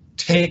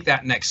take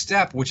that next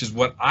step, which is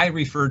what I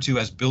refer to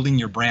as building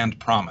your brand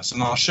promise.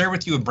 And I'll share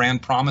with you a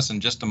brand promise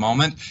in just a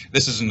moment.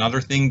 This is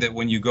another thing that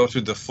when you go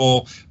through the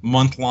full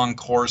month-long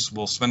course,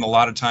 we'll spend a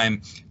lot of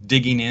time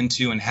digging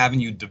into and having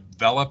you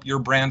develop your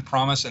brand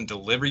promise and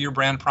deliver your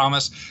brand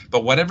promise.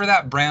 But whatever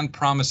that brand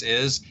promise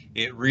is,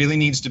 it really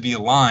needs to be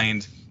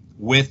aligned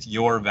with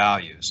your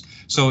values.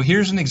 So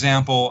here's an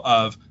example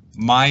of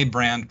my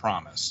brand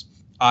promise.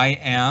 I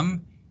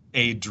am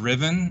a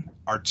driven,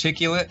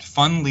 articulate,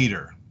 fun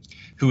leader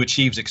who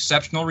achieves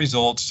exceptional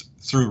results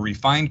through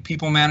refined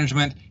people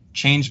management,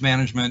 change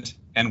management,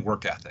 and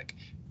work ethic.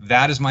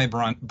 That is my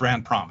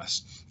brand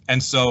promise.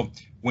 And so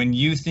when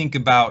you think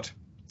about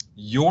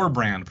your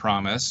brand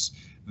promise,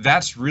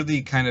 that's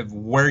really kind of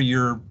where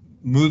you're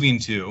moving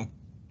to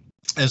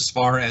as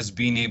far as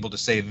being able to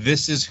say,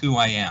 this is who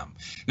I am.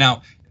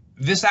 Now,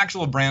 this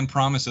actual brand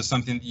promise is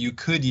something that you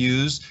could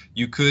use,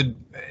 you could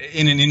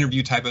in an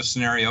interview type of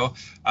scenario,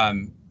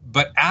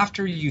 but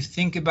after you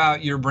think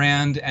about your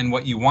brand and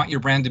what you want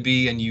your brand to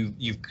be, and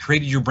you've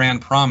created your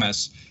brand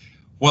promise,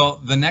 well,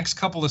 the next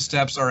couple of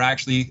steps are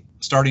actually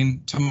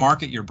starting to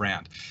market your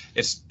brand.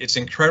 It's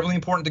incredibly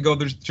important to go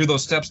through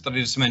those steps that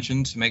I just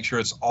mentioned to make sure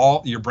it's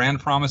all your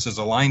brand promise is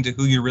aligned to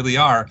who you really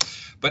are.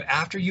 But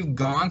after you've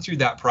gone through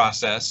that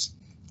process,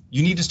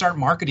 you need to start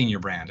marketing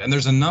your brand. And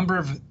there's a number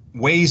of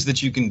ways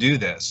that you can do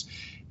this.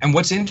 And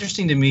what's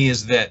interesting to me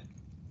is that,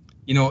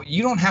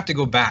 you don't have to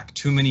go back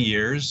too many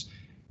years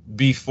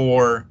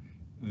before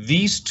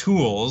these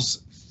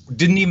tools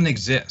didn't even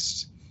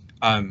exist.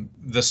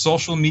 The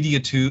social media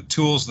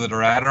tools that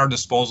are at our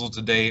disposal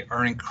today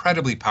are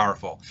incredibly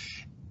powerful,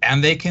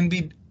 and they can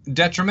be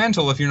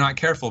detrimental if you're not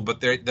careful,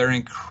 but they're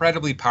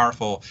incredibly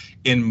powerful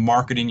in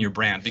marketing your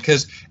brand,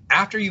 because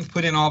after you've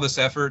put in all this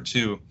effort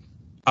to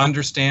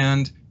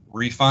understand,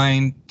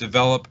 refine,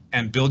 develop,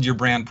 and build your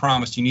brand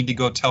promise, you need to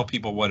go tell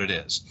people what it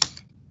is.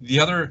 The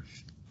other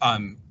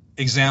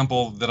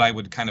example that I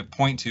would kind of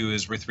point to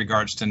is with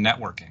regards to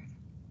networking.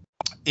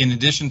 In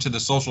addition to the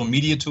social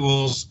media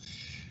tools,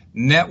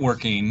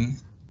 networking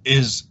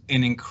is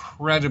an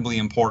incredibly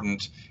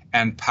important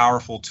and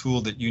powerful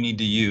tool that you need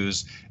to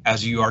use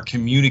as you are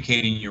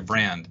communicating your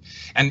brand.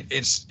 And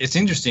it's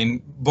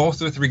interesting,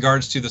 both with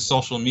regards to the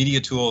social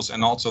media tools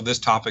and also this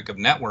topic of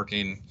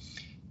networking,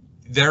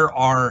 there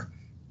are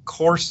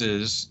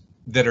courses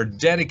that are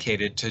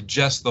dedicated to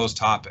just those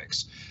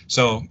topics.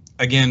 So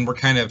again, we're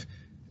kind of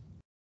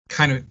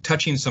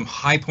touching some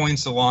high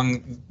points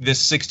along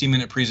this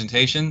 60-minute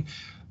presentation,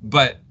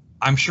 but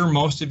I'm sure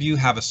most of you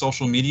have a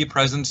social media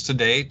presence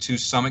today to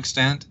some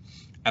extent,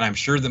 and I'm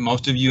sure that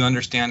most of you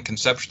understand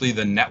conceptually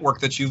the network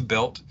that you've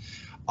built.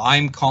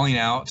 I'm calling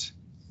out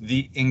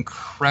the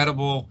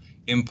incredible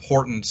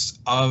importance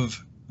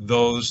of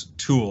those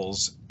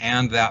tools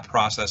and that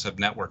process of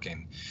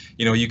networking.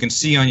 You can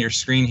see on your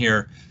screen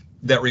here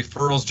that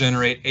referrals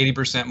generate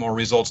 80% more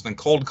results than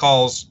cold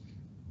calls,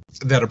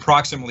 that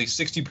approximately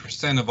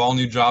 60% of all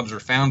new jobs are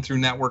found through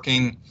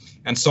networking,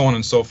 and so on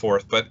and so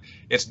forth. But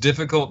it's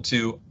difficult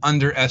to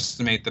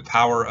underestimate the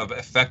power of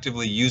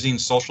effectively using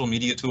social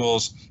media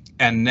tools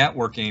and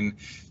networking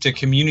to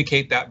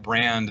communicate that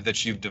brand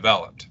that you've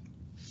developed.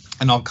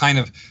 And I'll kind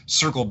of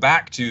circle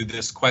back to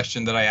this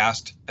question that I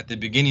asked at the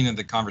beginning of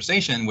the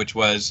conversation, which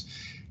was,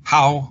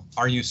 how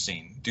are you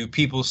seen? Do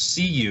people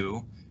see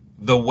you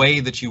the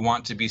way that you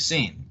want to be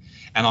seen?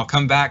 And I'll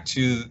come back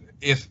to,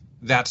 if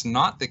that's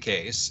not the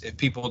case, if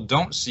people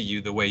don't see you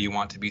the way you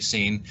want to be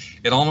seen,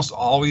 it almost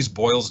always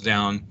boils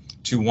down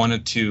to one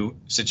of two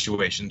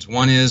situations.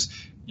 One is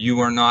you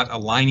are not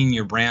aligning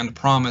your brand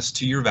promise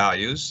to your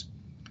values,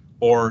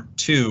 or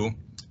two,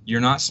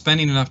 you're not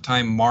spending enough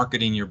time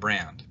marketing your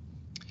brand.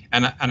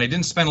 And I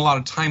didn't spend a lot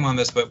of time on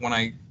this, but when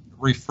I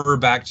refer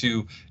back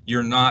to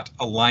you're not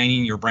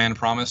aligning your brand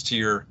promise to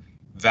your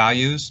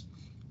values,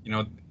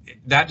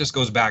 that just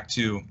goes back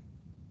to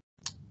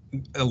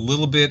a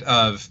little bit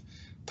of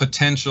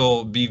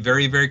potential. Be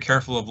very, very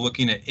careful of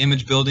looking at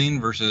image building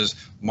versus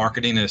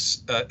marketing a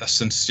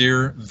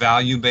sincere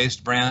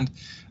value-based brand.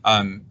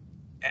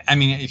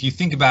 If you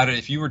think about it,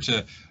 if you were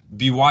to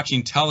be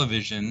watching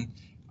television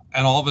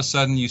and all of a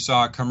sudden you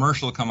saw a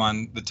commercial come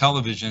on the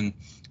television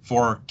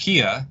for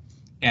Kia,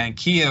 and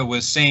Kia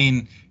was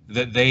saying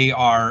that they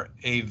are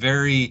a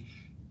very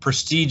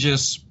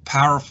prestigious,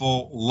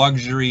 powerful,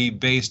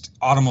 luxury-based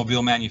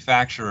automobile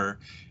manufacturer,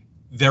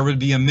 there would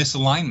be a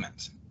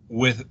misalignment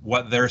with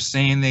what they're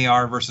saying they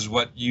are versus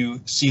what you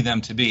see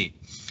them to be.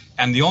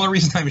 And the only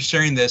reason I'm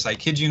sharing this, I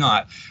kid you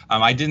not,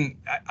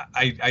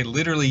 I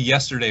literally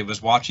yesterday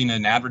was watching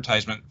an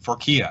advertisement for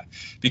Kia,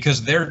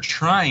 because they're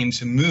trying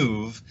to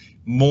move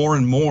more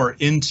and more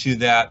into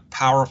that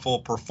powerful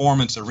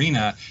performance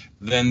arena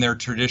than their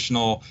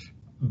traditional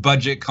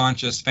budget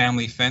conscious,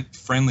 family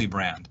friendly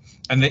brand.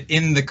 And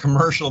in the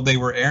commercial they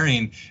were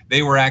airing,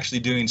 they were actually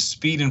doing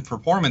speed and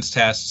performance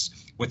tests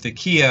with the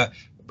Kia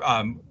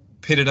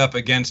pitted up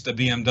against a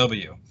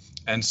BMW.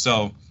 And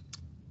so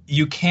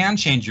you can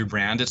change your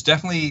brand. It's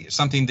definitely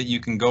something that you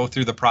can go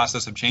through the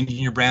process of changing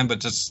your brand, but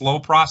it's a slow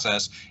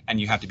process, and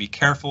you have to be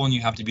careful and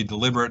you have to be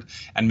deliberate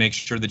and make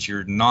sure that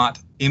you're not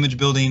image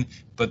building,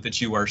 but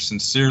that you are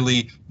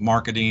sincerely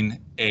marketing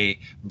a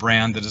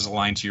brand that is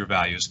aligned to your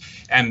values.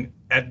 And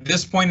at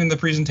this point in the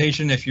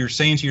presentation, if you're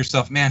saying to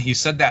yourself, man, he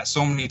said that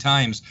so many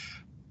times,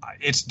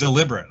 it's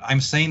deliberate.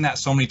 I'm saying that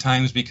so many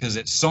times because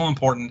it's so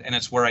important, and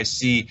it's where I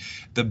see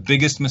the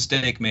biggest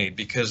mistake made,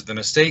 because the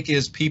mistake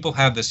is people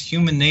have this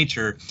human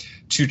nature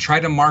to try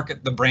to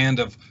market the brand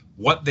of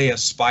what they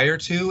aspire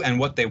to and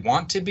what they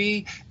want to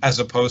be, as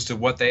opposed to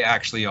what they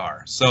actually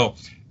are. So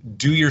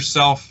do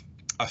yourself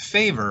a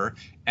favor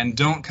and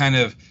don't kind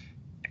of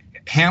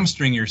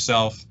hamstring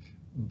yourself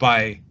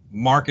by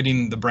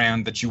marketing the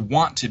brand that you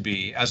want to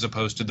be as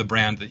opposed to the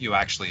brand that you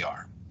actually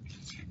are.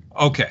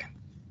 Okay.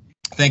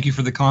 Thank you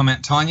for the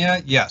comment,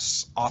 Tanya.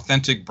 Yes,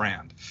 authentic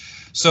brand.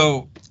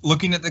 So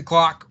looking at the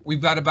clock, we've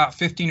got about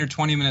 15 or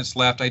 20 minutes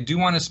left. I do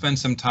want to spend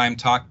some time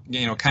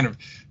kind of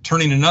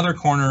turning another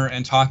corner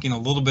and talking a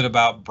little bit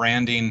about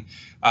branding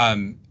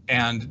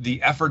and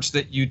the efforts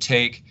that you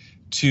take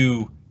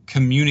to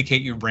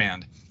communicate your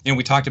brand.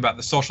 We talked about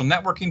the social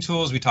networking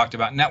tools, we talked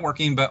about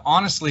networking, but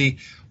honestly,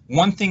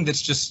 one thing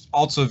that's just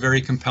also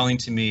very compelling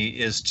to me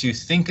is to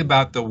think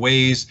about the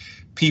ways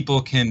people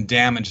can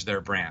damage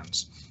their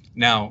brands.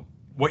 Now,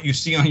 what you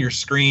see on your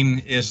screen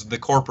is the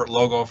corporate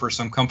logo for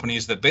some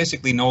companies that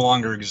basically no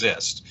longer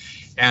exist.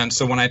 And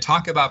so when I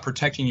talk about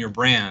protecting your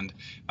brand,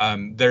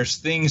 there's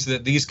things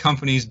that these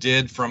companies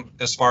did from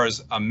as far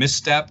as a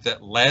misstep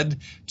that led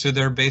to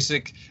their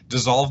basic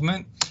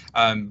dissolvement.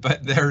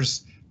 But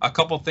there's a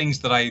couple things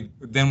that I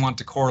then want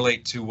to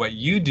correlate to what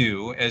you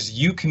do as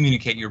you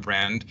communicate your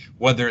brand,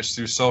 whether it's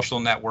through social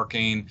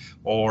networking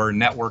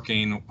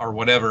or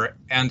whatever.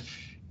 And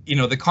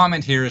the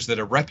comment here is that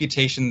a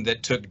reputation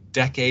that took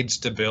decades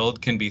to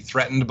build can be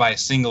threatened by a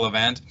single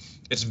event.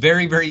 It's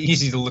very, very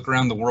easy to look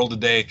around the world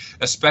today,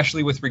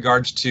 especially with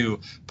regards to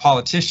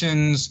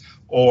politicians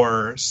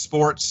or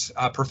sports,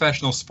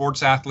 professional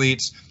sports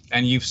athletes.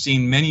 And you've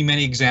seen many,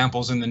 many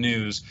examples in the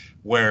news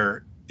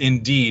where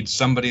indeed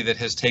somebody that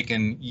has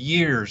taken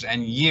years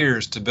and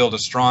years to build a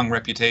strong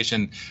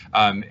reputation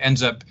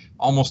ends up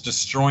almost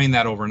destroying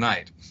that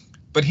overnight.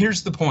 But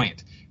here's the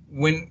point.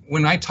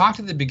 When I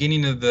talked at the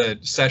beginning of the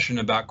session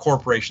about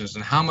corporations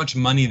and how much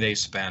money they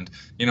spend,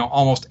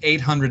 almost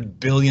 $800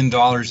 billion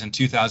in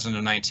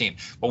 2019.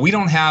 Well, we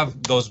don't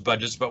have those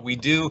budgets, but we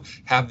do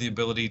have the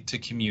ability to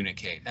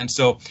communicate. And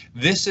so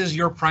this is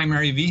your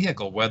primary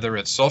vehicle, whether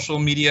it's social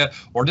media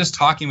or just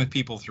talking with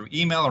people through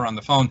email or on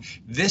the phone.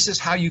 This is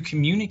how you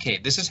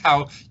communicate. This is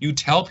how you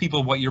tell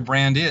people what your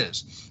brand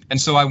is.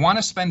 And so I want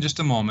to spend just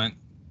a moment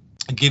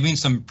giving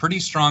some pretty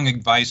strong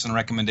advice and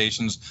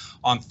recommendations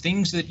on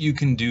things that you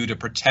can do to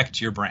protect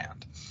your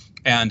brand.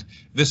 And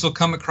this will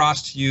come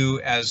across to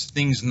you as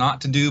things not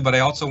to do, but I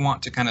also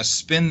want to kind of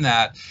spin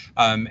that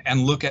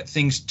and look at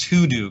things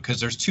to do,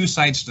 because there's two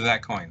sides to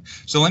that coin.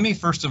 So let me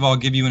first of all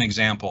give you an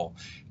example.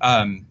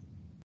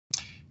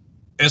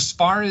 As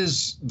far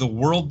as the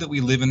world that we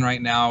live in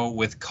right now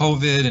with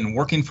COVID and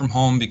working from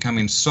home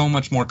becoming so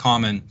much more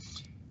common,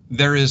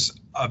 there is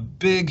a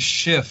big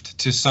shift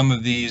to some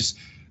of these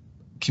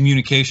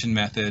communication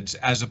methods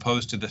as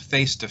opposed to the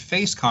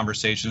face-to-face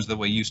conversations that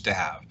we used to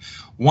have.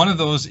 One of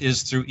those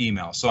is through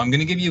email. So I'm going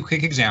to give you a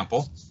quick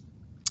example.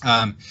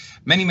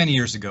 Many, many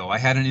years ago, I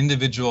had an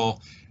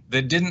individual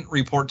that didn't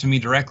report to me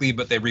directly,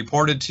 but they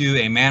reported to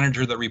a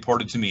manager that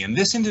reported to me. And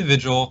this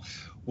individual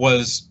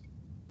was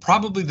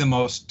probably the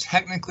most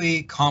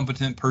technically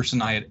competent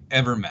person I had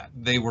ever met.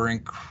 They were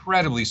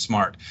incredibly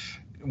smart,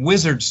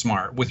 wizard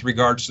smart with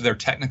regards to their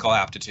technical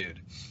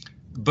aptitude,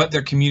 but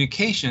their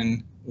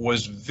communication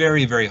was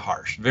very, very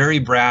harsh, very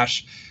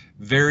brash,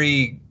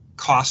 very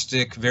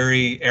caustic,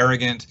 very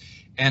arrogant.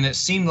 And it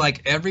seemed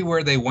like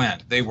everywhere they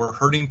went, they were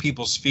hurting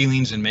people's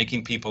feelings and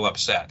making people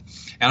upset.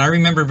 And I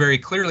remember very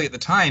clearly at the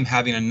time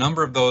having a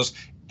number of those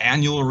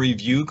annual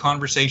review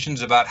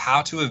conversations about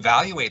how to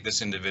evaluate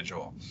this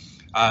individual.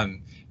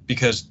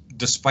 Because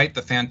despite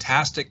the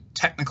fantastic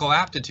technical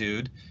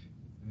aptitude,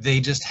 they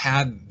just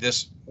had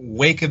this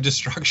wake of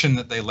destruction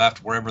that they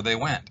left wherever they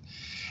went.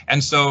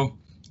 And so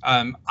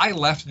I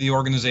left the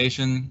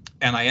organization,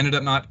 and I ended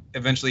up not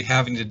eventually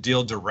having to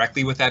deal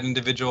directly with that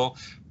individual.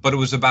 But it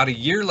was about a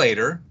year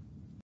later,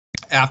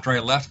 after I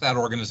left that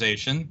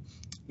organization,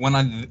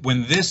 when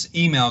this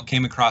email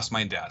came across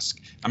my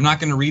desk. I'm not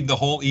going to read the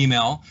whole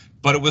email,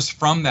 but it was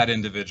from that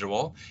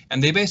individual.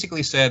 And they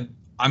basically said,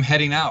 I'm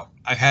heading out.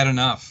 I've had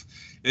enough.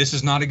 This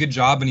is not a good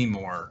job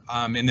anymore.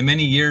 In the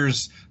many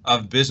years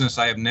of business,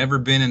 I have never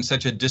been in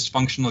such a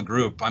dysfunctional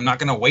group. I'm not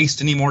going to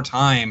waste any more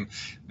time.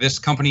 This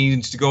company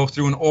needs to go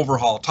through an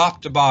overhaul,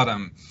 top to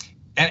bottom.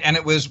 And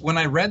it was when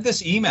I read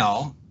this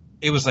email,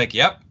 it was like,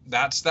 yep,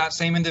 that's that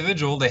same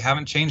individual. They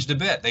haven't changed a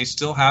bit. They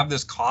still have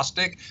this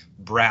caustic,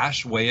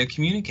 brash way of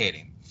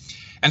communicating.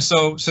 And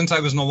so since I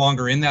was no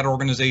longer in that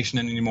organization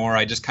anymore,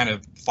 I just kind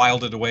of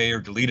filed it away or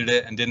deleted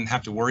it and didn't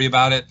have to worry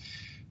about it.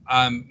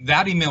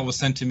 That email was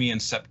sent to me in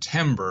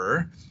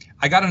September.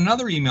 I got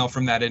another email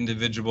from that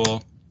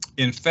individual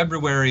in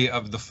February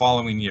of the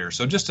following year.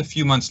 So just a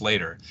few months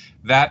later,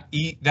 that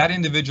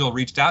individual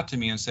reached out to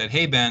me and said,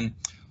 "Hey, Ben,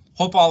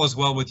 hope all is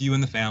well with you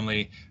and the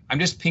family. I'm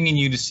just pinging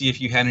you to see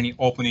if you had any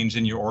openings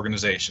in your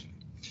organization."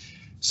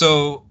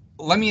 So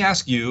let me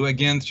ask you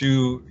again,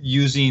 through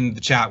using the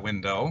chat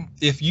window,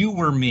 if you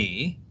were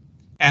me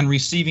and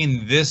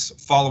receiving this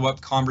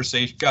follow-up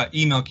conversation,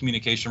 email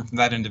communication from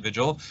that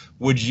individual,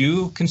 would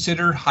you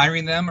consider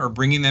hiring them or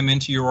bringing them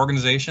into your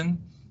organization?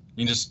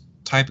 You can just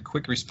type a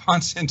quick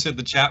response into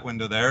the chat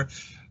window there.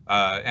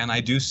 And I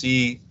do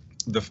see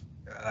the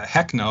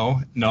heck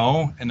no,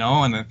 no, and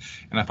no. And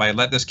if I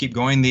let this keep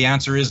going, the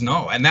answer is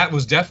no. And that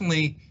was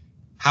definitely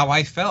how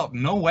I felt.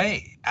 No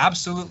way,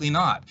 absolutely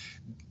not.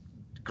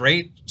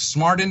 Great,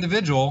 smart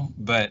individual,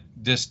 but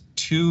just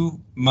too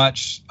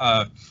much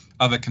of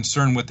a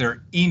concern with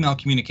their email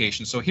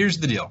communication. So here's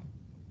the deal.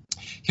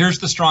 Here's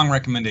the strong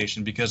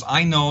recommendation, because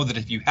I know that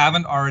if you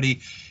haven't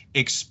already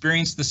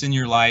experienced this in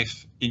your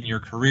life, in your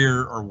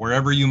career, or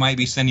wherever you might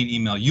be sending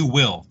email, you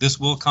will. This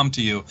will come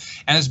to you.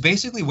 And it's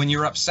basically when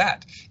you're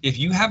upset. If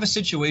you have a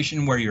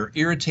situation where you're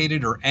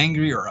irritated or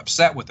angry or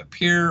upset with a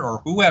peer or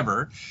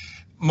whoever,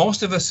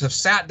 most of us have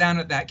sat down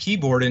at that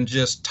keyboard and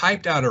just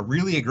typed out a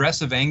really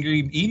aggressive,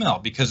 angry email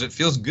because it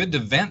feels good to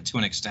vent to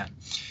an extent.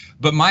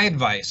 But my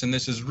advice, and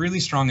this is really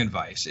strong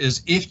advice,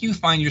 is if you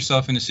find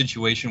yourself in a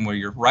situation where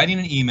you're writing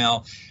an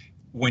email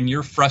when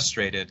you're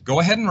frustrated, go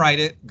ahead and write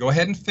it, go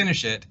ahead and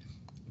finish it,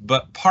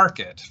 but park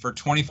it for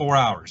 24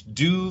 hours.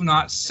 Do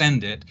not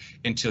send it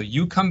until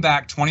you come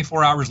back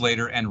 24 hours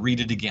later and read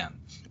it again,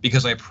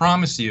 because I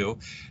promise you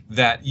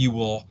that you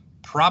will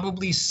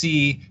probably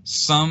see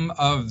some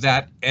of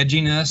that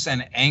edginess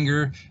and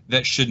anger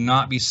that should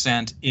not be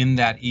sent in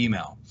that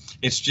email.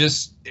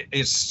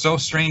 It's so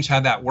strange how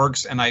that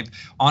works. And I've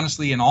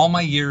honestly, in all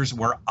my years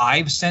where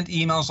I've sent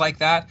emails like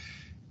that,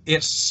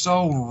 it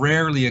so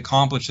rarely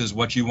accomplishes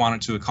what you want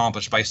it to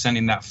accomplish by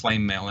sending that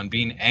flame mail and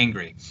being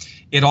angry.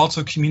 It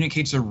also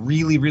communicates a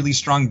really, really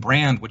strong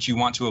brand, which you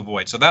want to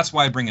avoid. So that's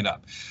why I bring it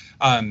up,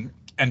 and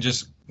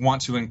just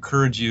want to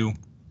encourage you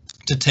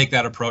to take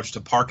that approach,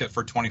 to park it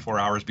for 24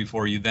 hours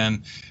before you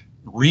then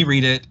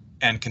reread it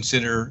and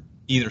consider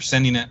either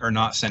sending it or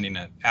not sending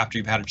it after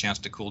you've had a chance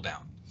to cool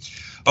down.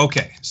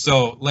 Okay,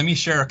 so let me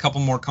share a couple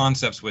more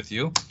concepts with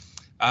you.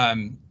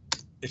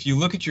 If you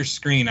look at your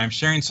screen, I'm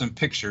sharing some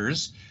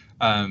pictures,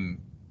 and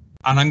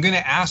I'm going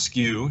to ask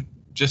you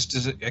just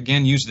to,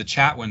 again, use the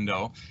chat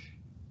window.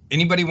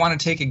 Anybody want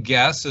to take a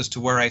guess as to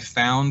where I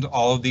found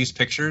all of these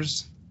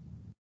pictures?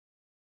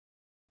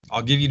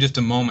 I'll give you just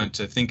a moment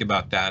to think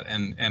about that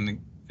and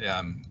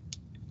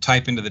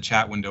type into the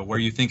chat window where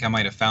you think I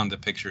might have found the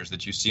pictures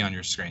that you see on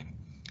your screen.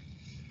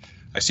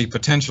 I see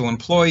potential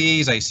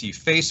employees, I see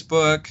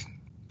Facebook.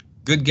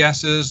 Good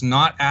guesses,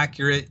 not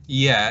accurate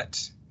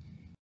yet.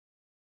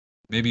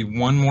 Maybe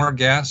one more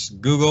guess.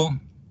 Google,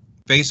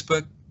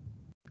 Facebook,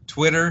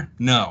 Twitter,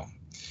 no.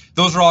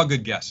 Those are all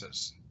good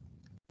guesses.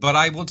 But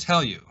I will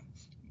tell you,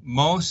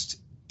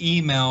 most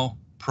email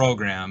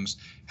programs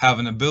have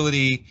an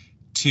ability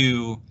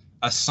to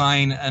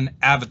assign an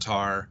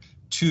avatar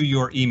to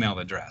your email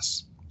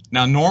address.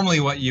 Now, normally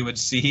what you would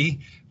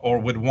see or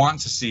would want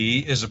to see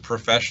is a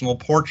professional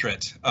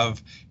portrait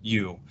of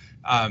you.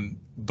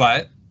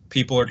 But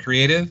people are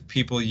creative.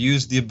 People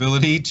use the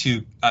ability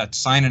to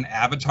assign an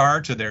avatar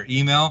to their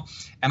email.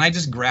 And I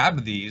just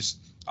grabbed these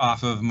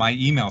off of my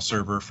email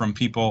server from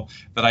people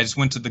that I just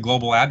went to the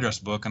global address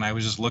book and I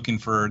was just looking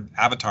for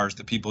avatars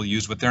that people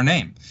use with their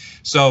name.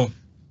 So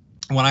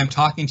when I'm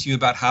talking to you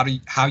about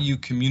how you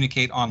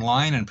communicate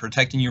online and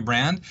protecting your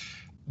brand,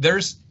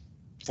 there's,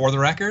 for the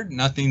record,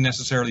 nothing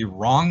necessarily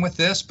wrong with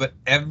this, but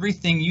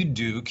everything you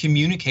do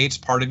communicates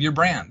part of your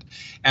brand.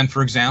 And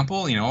for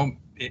example, you know,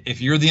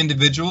 if you're the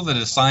individual that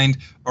assigned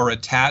or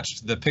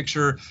attached the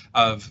picture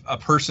of a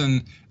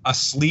person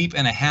asleep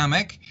in a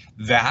hammock,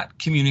 that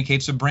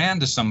communicates a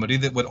brand to somebody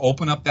that would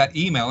open up that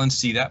email and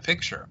see that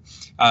picture.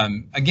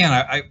 Again,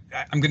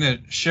 I'm going to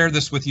share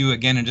this with you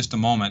again in just a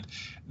moment.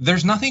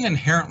 There's nothing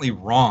inherently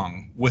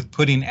wrong with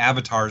putting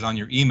avatars on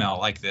your email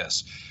like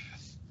this,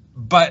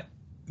 but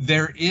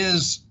there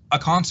is a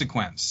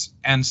consequence,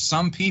 and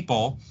some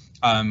people,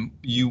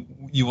 you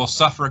will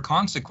suffer a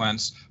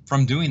consequence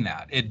from doing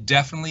that. It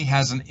definitely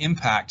has an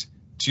impact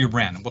to your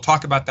brand. We'll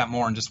talk about that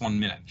more in just 1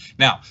 minute.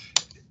 Now,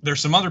 there's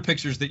some other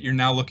pictures that you're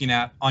now looking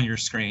at on your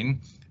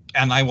screen,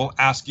 and I will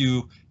ask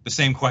you the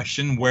same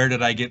question: where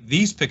did I get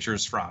these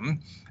pictures from?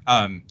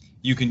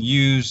 You can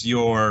use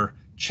your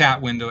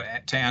chat window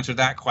to answer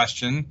that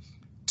question.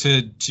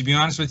 To be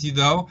honest with you,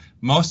 though,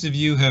 most of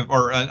you have,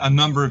 or a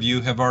number of you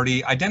have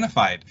already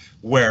identified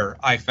where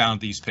I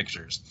found these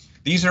pictures.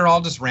 These are all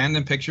just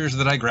random pictures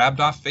that I grabbed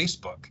off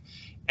Facebook,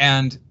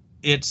 and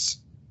it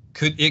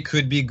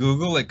could be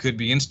Google, it could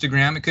be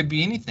Instagram, it could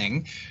be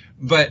anything,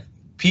 but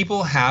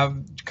people have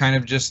kind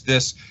of just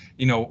this,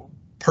 you know,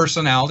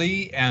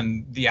 personality,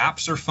 and the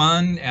apps are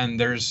fun, and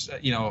there's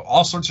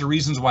all sorts of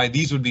reasons why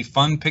these would be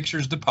fun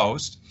pictures to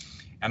post.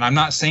 And I'm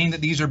not saying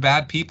that these are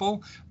bad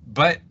people,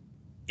 but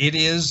it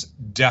is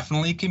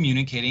definitely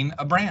communicating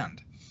a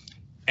brand.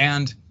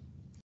 And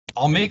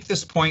I'll make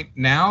this point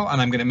now,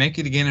 and I'm going to make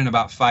it again in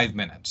about 5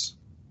 minutes.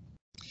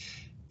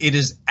 It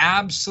is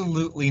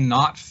absolutely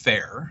not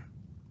fair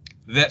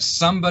that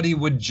somebody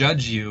would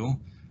judge you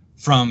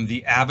from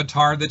the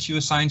avatar that you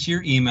assign to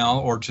your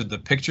email, or to the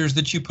pictures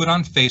that you put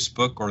on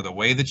Facebook, or the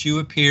way that you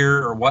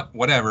appear, or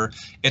whatever.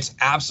 It's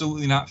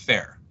absolutely not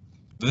fair.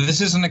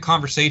 This isn't a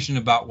conversation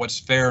about what's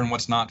fair and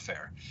what's not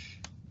fair.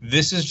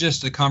 This is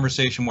just a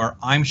conversation where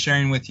I'm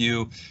sharing with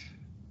you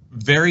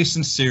very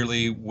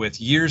sincerely,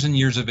 with years and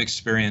years of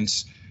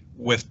experience,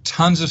 with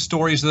tons of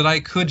stories that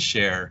I could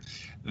share,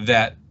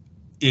 that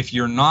if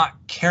you're not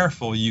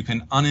careful, you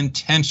can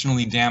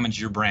unintentionally damage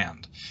your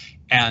brand.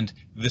 And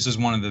this is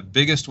one of the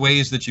biggest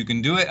ways that you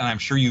can do it. And I'm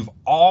sure you've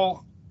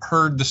all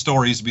heard the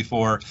stories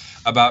before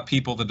about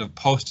people that have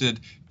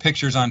posted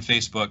pictures on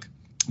Facebook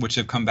which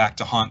have come back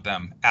to haunt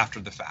them after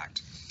the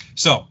fact.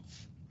 So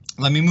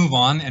let me move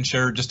on and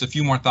share just a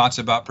few more thoughts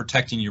about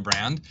protecting your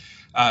brand.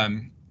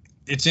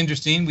 It's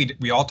interesting,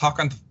 we all talk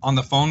on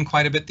the phone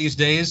quite a bit these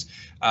days.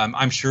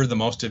 I'm sure the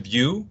most of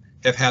you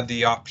have had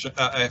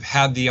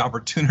the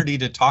opportunity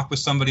to talk with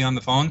somebody on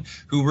the phone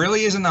who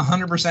really isn't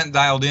 100%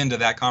 dialed into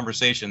that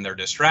conversation. They're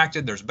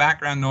distracted, there's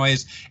background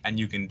noise, and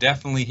you can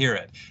definitely hear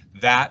it.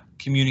 That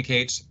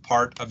communicates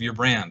part of your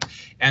brand.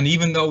 And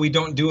even though we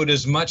don't do it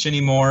as much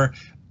anymore,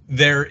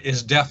 there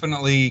is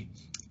definitely,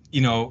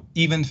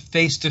 even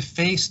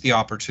face-to-face, the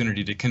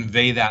opportunity to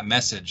convey that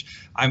message.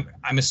 I'm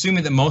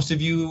assuming that most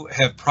of you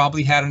have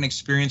probably had an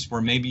experience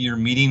where maybe you're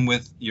meeting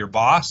with your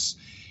boss,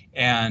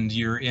 and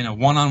you're in a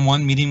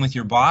one-on-one meeting with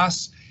your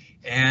boss,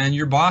 and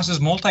your boss is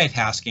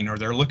multitasking, or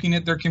they're looking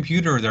at their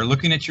computer, or they're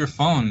looking at your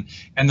phone,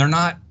 and they're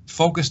not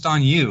focused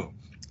on you.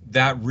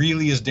 That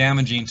really is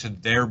damaging to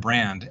their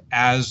brand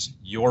as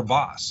your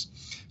boss.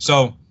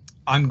 So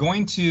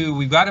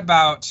we've got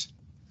about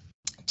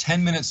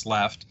 10 minutes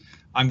left.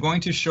 I'm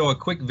going to show a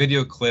quick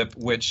video clip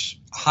which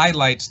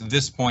highlights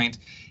this point,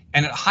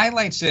 and it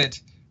highlights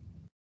it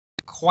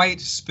quite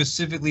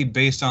specifically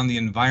based on the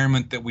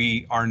environment that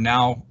we are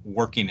now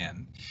working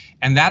in.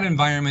 And that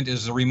environment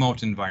is a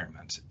remote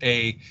environment,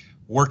 a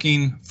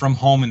working from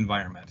home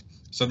environment.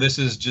 So this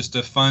is just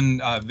a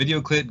fun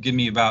video clip. Give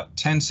me about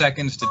 10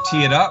 seconds to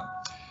tee it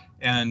up.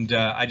 And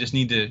I just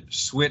need to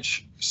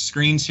switch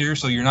screens here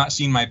so you're not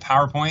seeing my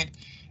PowerPoint.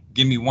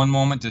 Give me one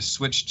moment to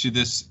switch to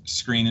this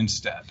screen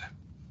instead.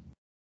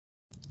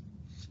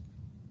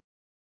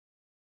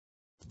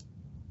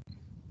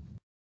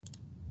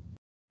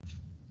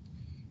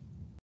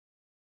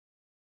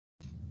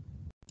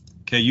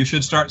 Okay, you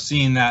should start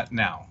seeing that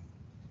now.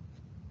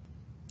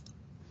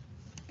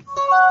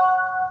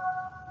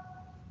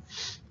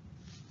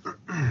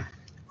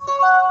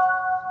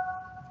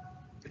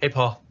 Hey,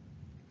 Paul.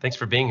 Thanks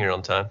for being here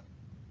on time.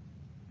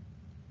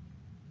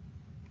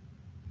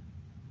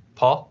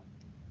 Paul?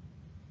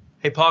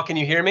 Hey, Paul, can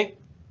you hear me?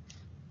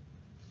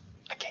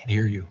 I can't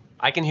hear you.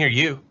 I can hear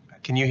you.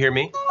 Can you hear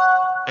me?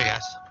 Hey,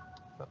 guys.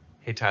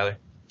 Hey, Tyler.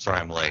 Sorry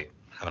I'm late.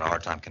 Having a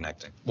hard time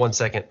connecting. 1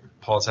 second.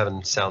 Paul's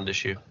having a sound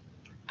issue.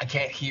 I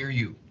can't hear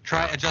you.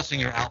 Try adjusting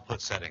your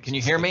output settings. Can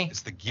you hear me?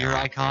 It's the gear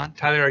icon.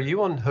 Tyler, are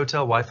you on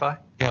hotel Wi-Fi?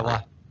 Yeah,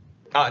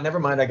 what? Never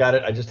mind, I got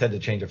it. I just had to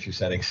change a few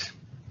settings.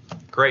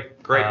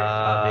 Great, great.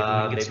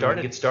 Maybe we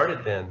can get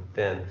started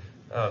then.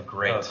 Oh,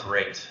 great.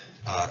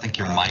 I think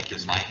your mic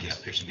is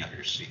picking up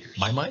your speakers.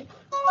 My mic?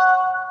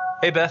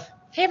 Hey, Beth.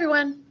 Hey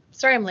everyone,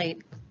 sorry I'm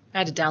late. I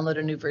had to download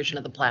a new version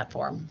of the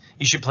platform.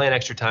 You should plan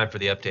extra time for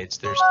the updates.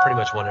 There's pretty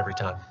much one every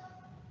time.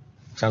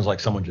 Sounds like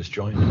someone just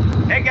joined.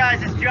 Hey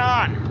guys, it's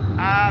John.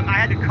 I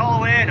had to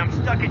call in. I'm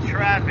stuck in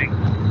traffic.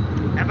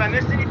 Have I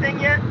missed anything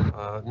yet?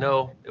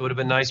 No, it would have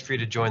been nice for you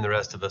to join the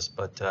rest of us,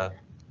 but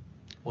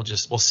we'll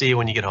see you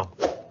when you get home.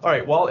 All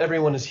right, while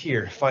everyone is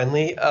here,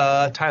 finally,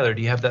 Tyler,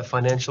 do you have that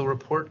financial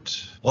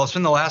report? Well, it's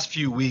been the last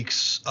few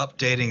weeks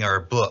updating our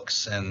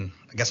books, and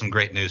I got some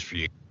great news for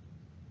you.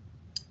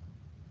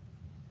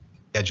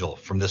 Schedule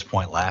from this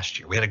point last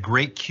year. We had a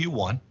great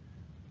Q1.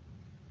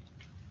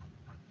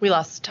 We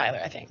lost Tyler,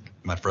 I think.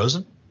 Am I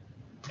frozen?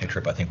 Hey,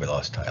 Trip, I think we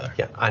lost Tyler.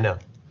 Yeah, I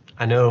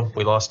know,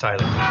 we lost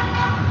Tyler.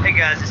 Hey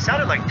guys, it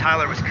sounded like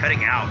Tyler was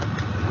cutting out.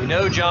 We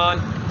know, John.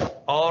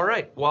 All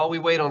right, while we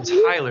wait on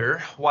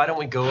Tyler, why don't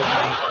we go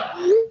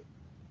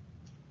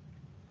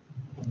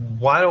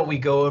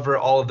over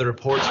all of the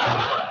reports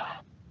from...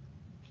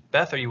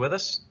 Beth, are you with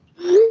us?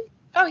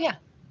 Oh yeah.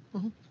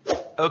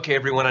 Okay,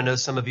 everyone, I know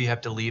some of you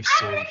have to leave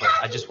soon, but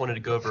I just wanted to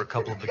go over a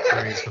couple of the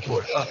queries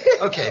before.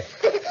 Okay,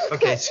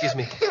 excuse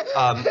me.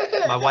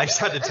 My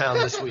wife's out of town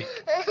this week.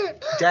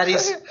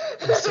 Daddy's,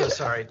 I'm so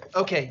sorry.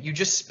 Okay, you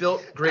just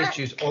spilt grape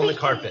juice on the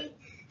carpet.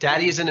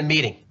 Daddy is in a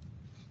meeting.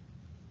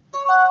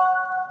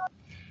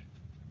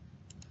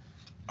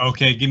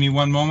 Okay, give me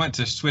one moment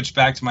to switch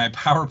back to my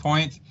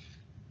PowerPoint.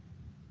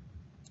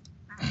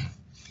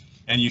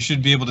 And you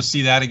should be able to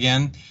see that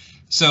again.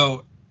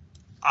 So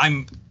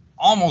I'm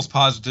almost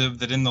positive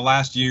that in the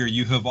last year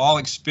you have all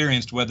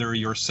experienced, whether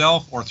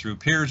yourself or through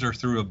peers or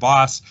through a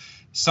boss,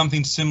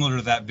 something similar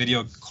to that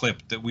video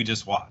clip that we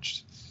just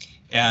watched.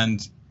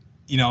 And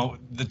you know,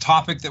 the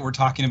topic that we're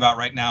talking about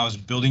right now is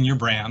building your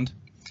brand.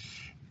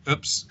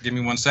 Oops, give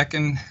me 1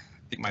 second. I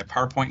think my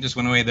PowerPoint just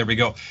went away. There we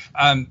go.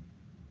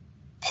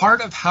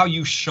 Part of how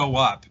you show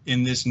up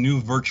in this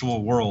new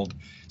virtual world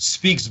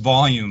speaks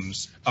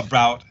volumes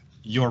about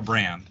your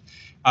brand.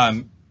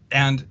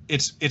 And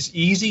it's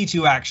easy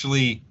to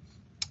actually,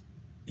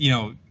 you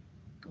know,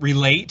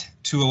 relate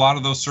to a lot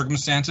of those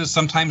circumstances.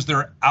 Sometimes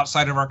they're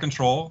outside of our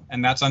control,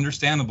 and that's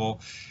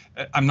understandable.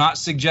 I'm not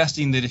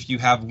suggesting that if you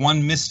have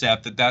one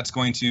misstep that that's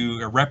going to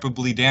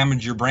irreparably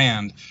damage your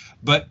brand,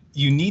 but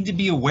you need to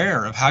be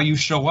aware of how you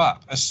show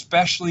up,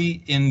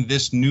 especially in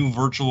this new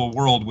virtual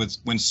world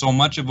when so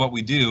much of what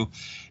we do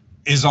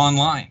is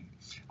online.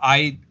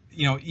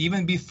 You know,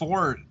 even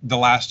before the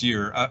last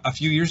year, a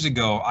few years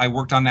ago, I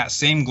worked on that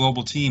same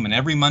global team, and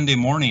every Monday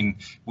morning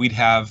we'd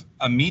have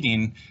a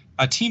meeting,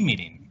 a team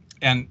meeting.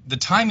 And the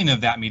timing of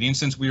that meeting,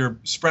 since we were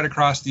spread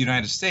across the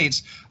United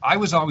States, I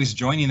was always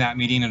joining that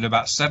meeting at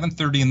about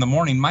 7:30 in the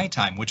morning, my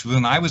time, which was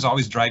when I was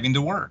always driving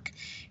to work.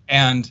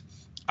 And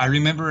I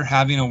remember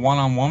having a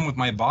one-on-one with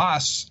my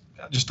boss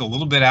just a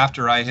little bit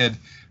after I had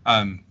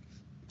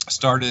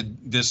started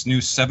this new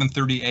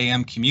 7:30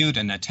 a.m. commute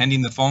and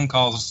attending the phone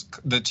calls,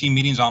 the team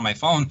meetings on my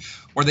phone,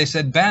 where they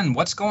said, Ben,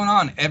 what's going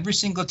on? Every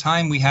single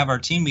time we have our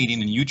team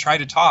meeting and you try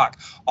to talk,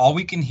 all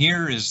we can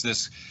hear is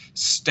this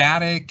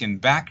static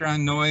and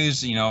background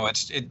noise. You know,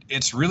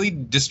 it's really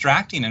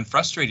distracting and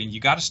frustrating.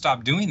 You got to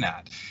stop doing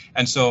that.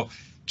 And so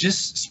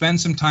just spend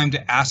some time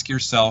to ask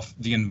yourself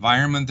the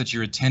environment that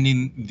you're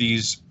attending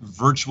these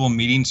virtual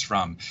meetings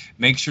from.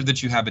 Make sure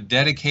that you have a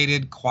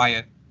dedicated,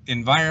 quiet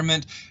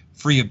environment,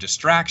 free of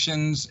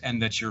distractions,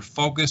 and that you're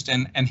focused.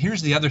 And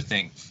here's the other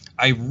thing.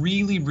 I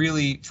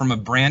really, from a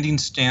branding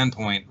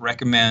standpoint,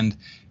 recommend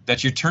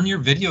that you turn your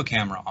video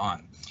camera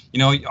on. You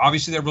know,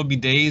 obviously there will be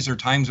days or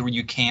times where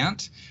you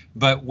can't,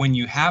 but when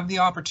you have the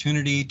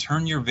opportunity,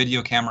 turn your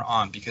video camera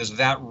on, because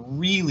that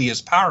really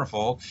is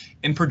powerful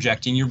in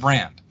projecting your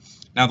brand.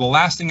 Now, the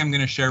last thing I'm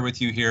going to share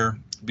with you here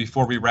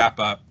before we wrap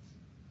up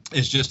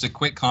is just a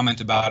quick comment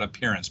about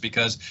appearance,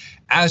 because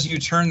as you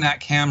turn that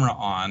camera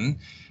on,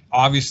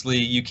 obviously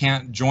you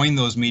can't join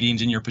those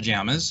meetings in your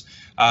pajamas.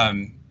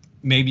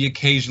 Maybe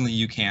occasionally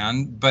you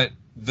can, but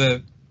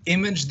the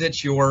image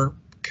that you're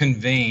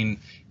conveying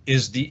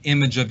is the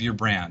image of your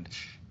brand.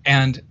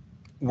 And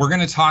we're going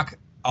to talk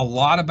a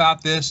lot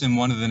about this in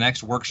one of the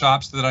next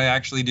workshops that I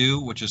actually do,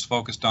 which is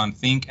focused on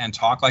think and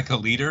talk like a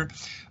leader.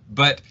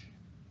 But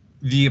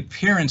the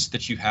appearance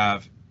that you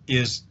have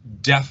is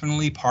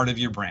definitely part of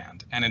your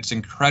brand, and it's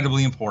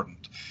incredibly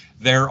important.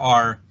 There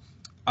are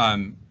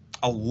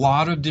a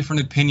lot of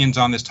different opinions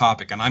on this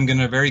topic, and I'm going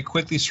to very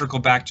quickly circle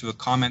back to a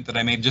comment that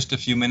I made just a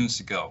few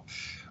minutes ago,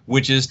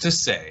 which is to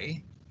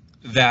say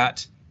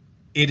that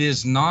it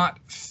is not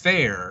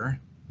fair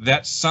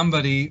that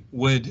somebody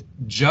would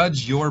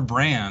judge your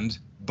brand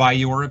by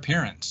your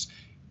appearance.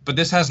 But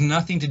this has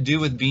nothing to do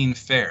with being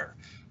fair.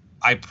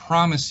 I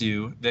promise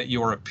you that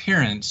your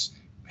appearance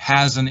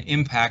has an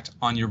impact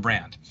on your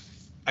brand.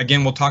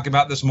 Again, we'll talk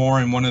about this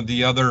more in one of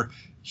the other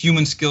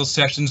human skills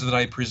sessions that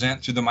I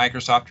present through the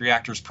Microsoft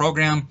Reactors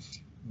program.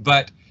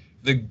 But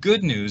the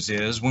good news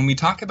is when we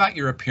talk about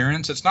your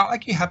appearance, it's not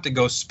like you have to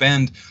go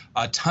spend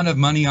a ton of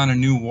money on a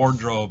new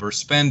wardrobe or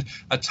spend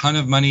a ton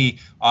of money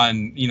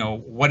on, you know,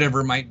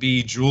 whatever it might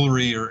be,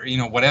 jewelry or, you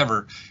know,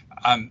 whatever.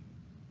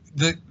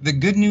 The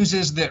good news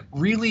is that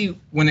really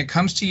when it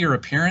comes to your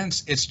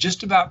appearance, it's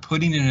just about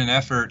putting in an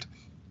effort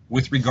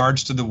with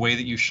regards to the way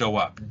that you show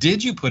up.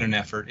 Did you put an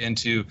effort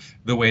into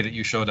the way that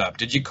you showed up?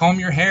 Did you comb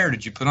your hair?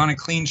 Did you put on a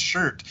clean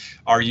shirt?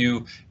 Are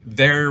you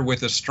there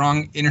with a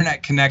strong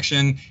internet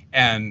connection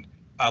and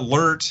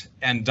alert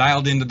and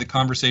dialed into the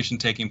conversation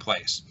taking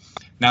place?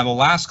 Now, the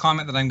last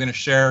comment that I'm going to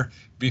share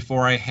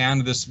before I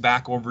hand this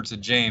back over to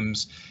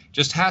James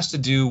just has to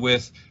do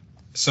with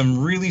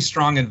some really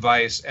strong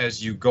advice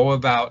as you go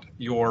about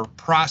your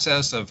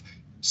process of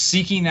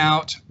seeking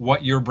out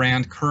what your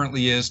brand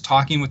currently is,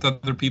 talking with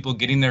other people,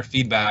 getting their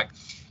feedback.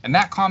 And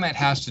that comment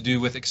has to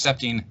do with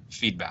accepting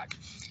feedback.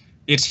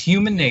 It's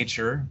human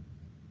nature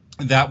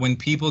that when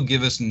people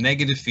give us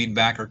negative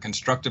feedback or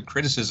constructive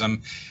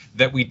criticism,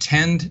 that we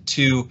tend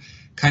to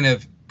kind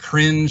of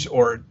cringe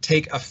or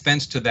take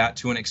offense to that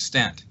to an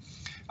extent.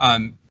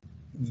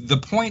 The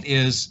point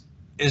is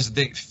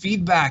that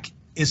feedback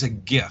is a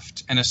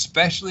gift, and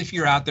especially if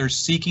you're out there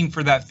seeking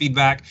for that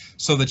feedback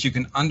so that you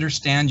can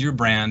understand your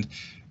brand,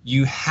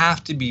 you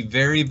have to be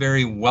very,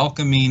 very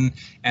welcoming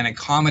and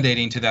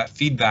accommodating to that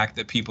feedback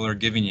that people are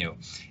giving you.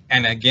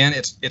 And again,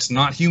 it's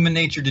not human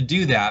nature to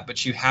do that,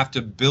 but you have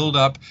to build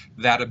up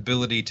that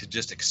ability to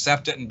just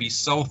accept it and be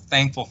so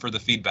thankful for the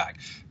feedback.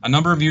 A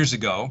number of years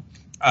ago,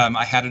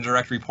 I had a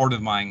direct report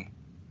of mine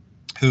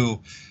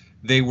who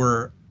they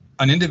were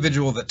an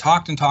individual that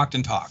talked and talked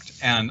and talked.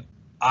 And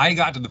I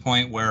got to the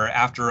point where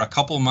after a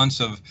couple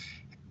months of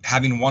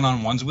having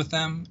one-on-ones with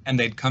them, and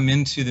they'd come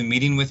into the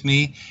meeting with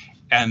me,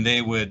 and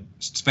they would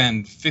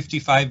spend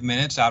 55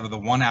 minutes out of the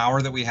 1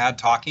 hour that we had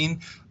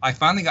talking. I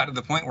finally got to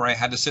the point where I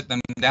had to sit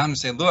them down and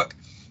say, look,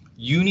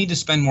 you need to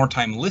spend more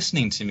time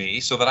listening to me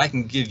so that I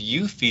can give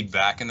you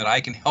feedback and that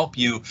I can help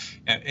you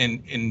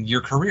in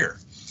your career.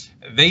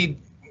 They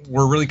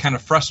were really kind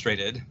of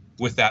frustrated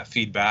with that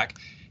feedback,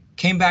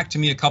 came back to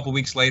me a couple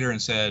weeks later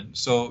and said,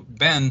 so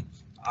Ben,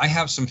 I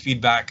have some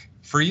feedback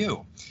for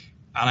you.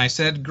 And I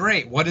said,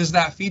 great, what is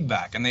that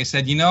feedback? And they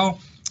said, you know,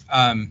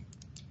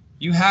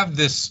 you have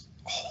this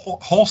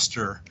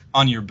holster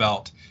on your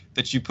belt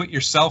that you put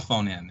your cell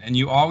phone in, and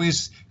you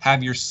always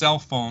have your cell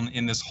phone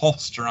in this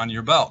holster on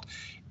your belt.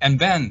 And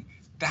Ben,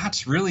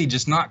 that's really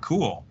just not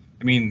cool.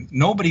 I mean,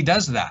 nobody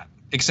does that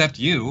except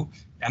you,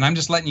 and I'm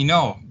just letting you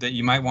know that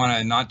you might want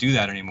to not do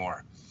that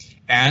anymore.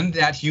 And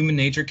that human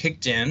nature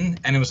kicked in,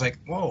 and it was like,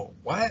 whoa,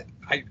 what?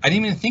 I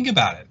didn't even think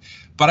about it.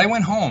 But I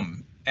went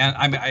home, and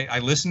I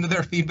listened to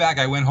their feedback.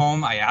 I went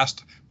home, I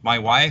asked my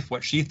wife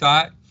what she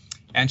thought,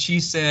 and she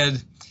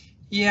said,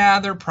 yeah,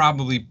 they're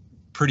probably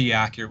pretty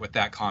accurate with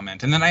that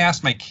comment. And then I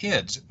asked my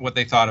kids what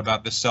they thought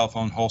about this cell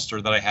phone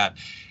holster that I had,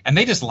 and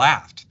they just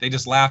laughed. They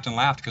just laughed and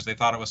laughed because they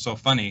thought it was so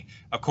funny.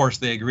 Of course,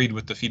 they agreed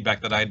with the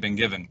feedback that I had been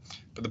given.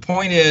 But the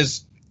point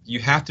is, you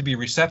have to be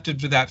receptive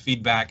to that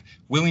feedback,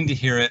 willing to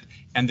hear it,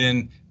 and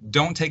then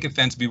don't take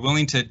offense, be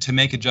willing to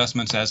make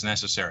adjustments as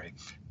necessary.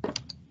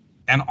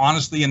 And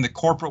honestly, in the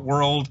corporate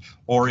world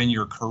or in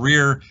your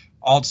career,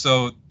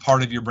 also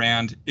part of your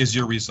brand is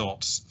your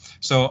results.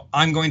 So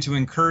I'm going to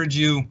encourage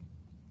you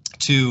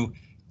to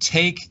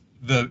take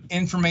the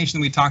information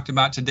we talked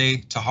about today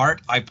to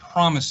heart. I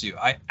promise you,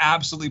 I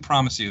absolutely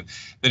promise you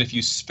that if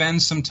you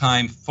spend some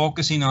time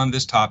focusing on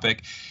this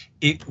topic,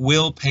 it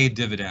will pay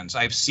dividends.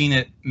 I've seen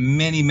it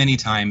many, many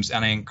times,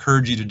 and I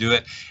encourage you to do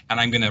it. And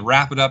I'm going to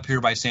wrap it up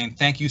here by saying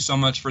thank you so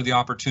much for the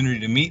opportunity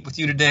to meet with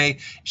you today,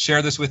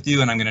 share this with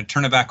you, and I'm going to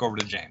turn it back over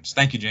to James.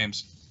 Thank you,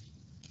 James.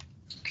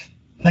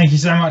 Thank you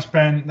so much,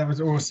 Ben. That was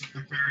awesome.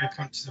 I'm very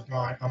conscious of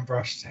my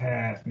unbrushed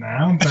hair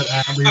now, but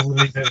we will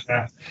leave it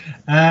there.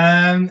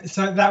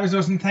 So that was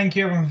awesome. Thank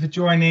you, everyone, for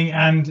joining,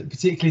 and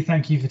particularly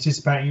thank you for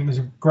participating. It was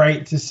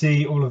great to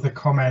see all of the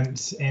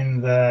comments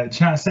in the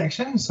chat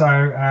section.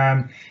 So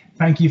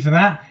thank you for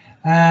that.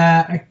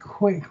 A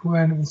quick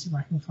one. Let me see if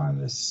I can find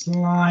the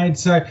slide.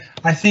 So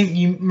I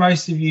think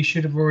most of you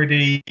should have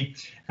already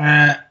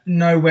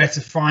know where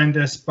to find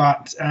us,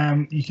 but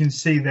you can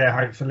see there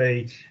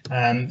hopefully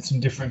some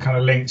different kind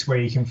of links where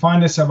you can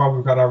find us. So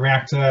we've got our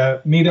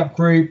Reactor meetup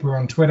group, we're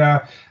on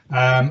Twitter.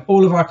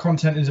 All of our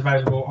content is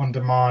available on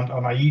demand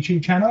on our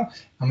YouTube channel,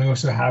 and we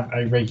also have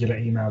a regular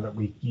email that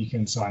you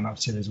can sign up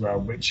to as well,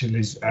 which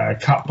is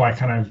cut by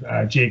kind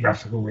of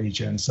geographical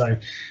region. So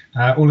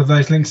all of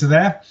those links are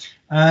there.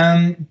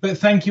 But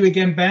thank you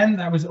again, Ben.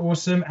 That was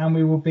awesome, and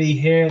we will be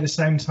here at the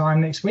same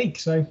time next week.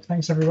 So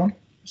thanks, everyone.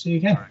 See you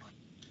again.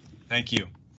 Thank you.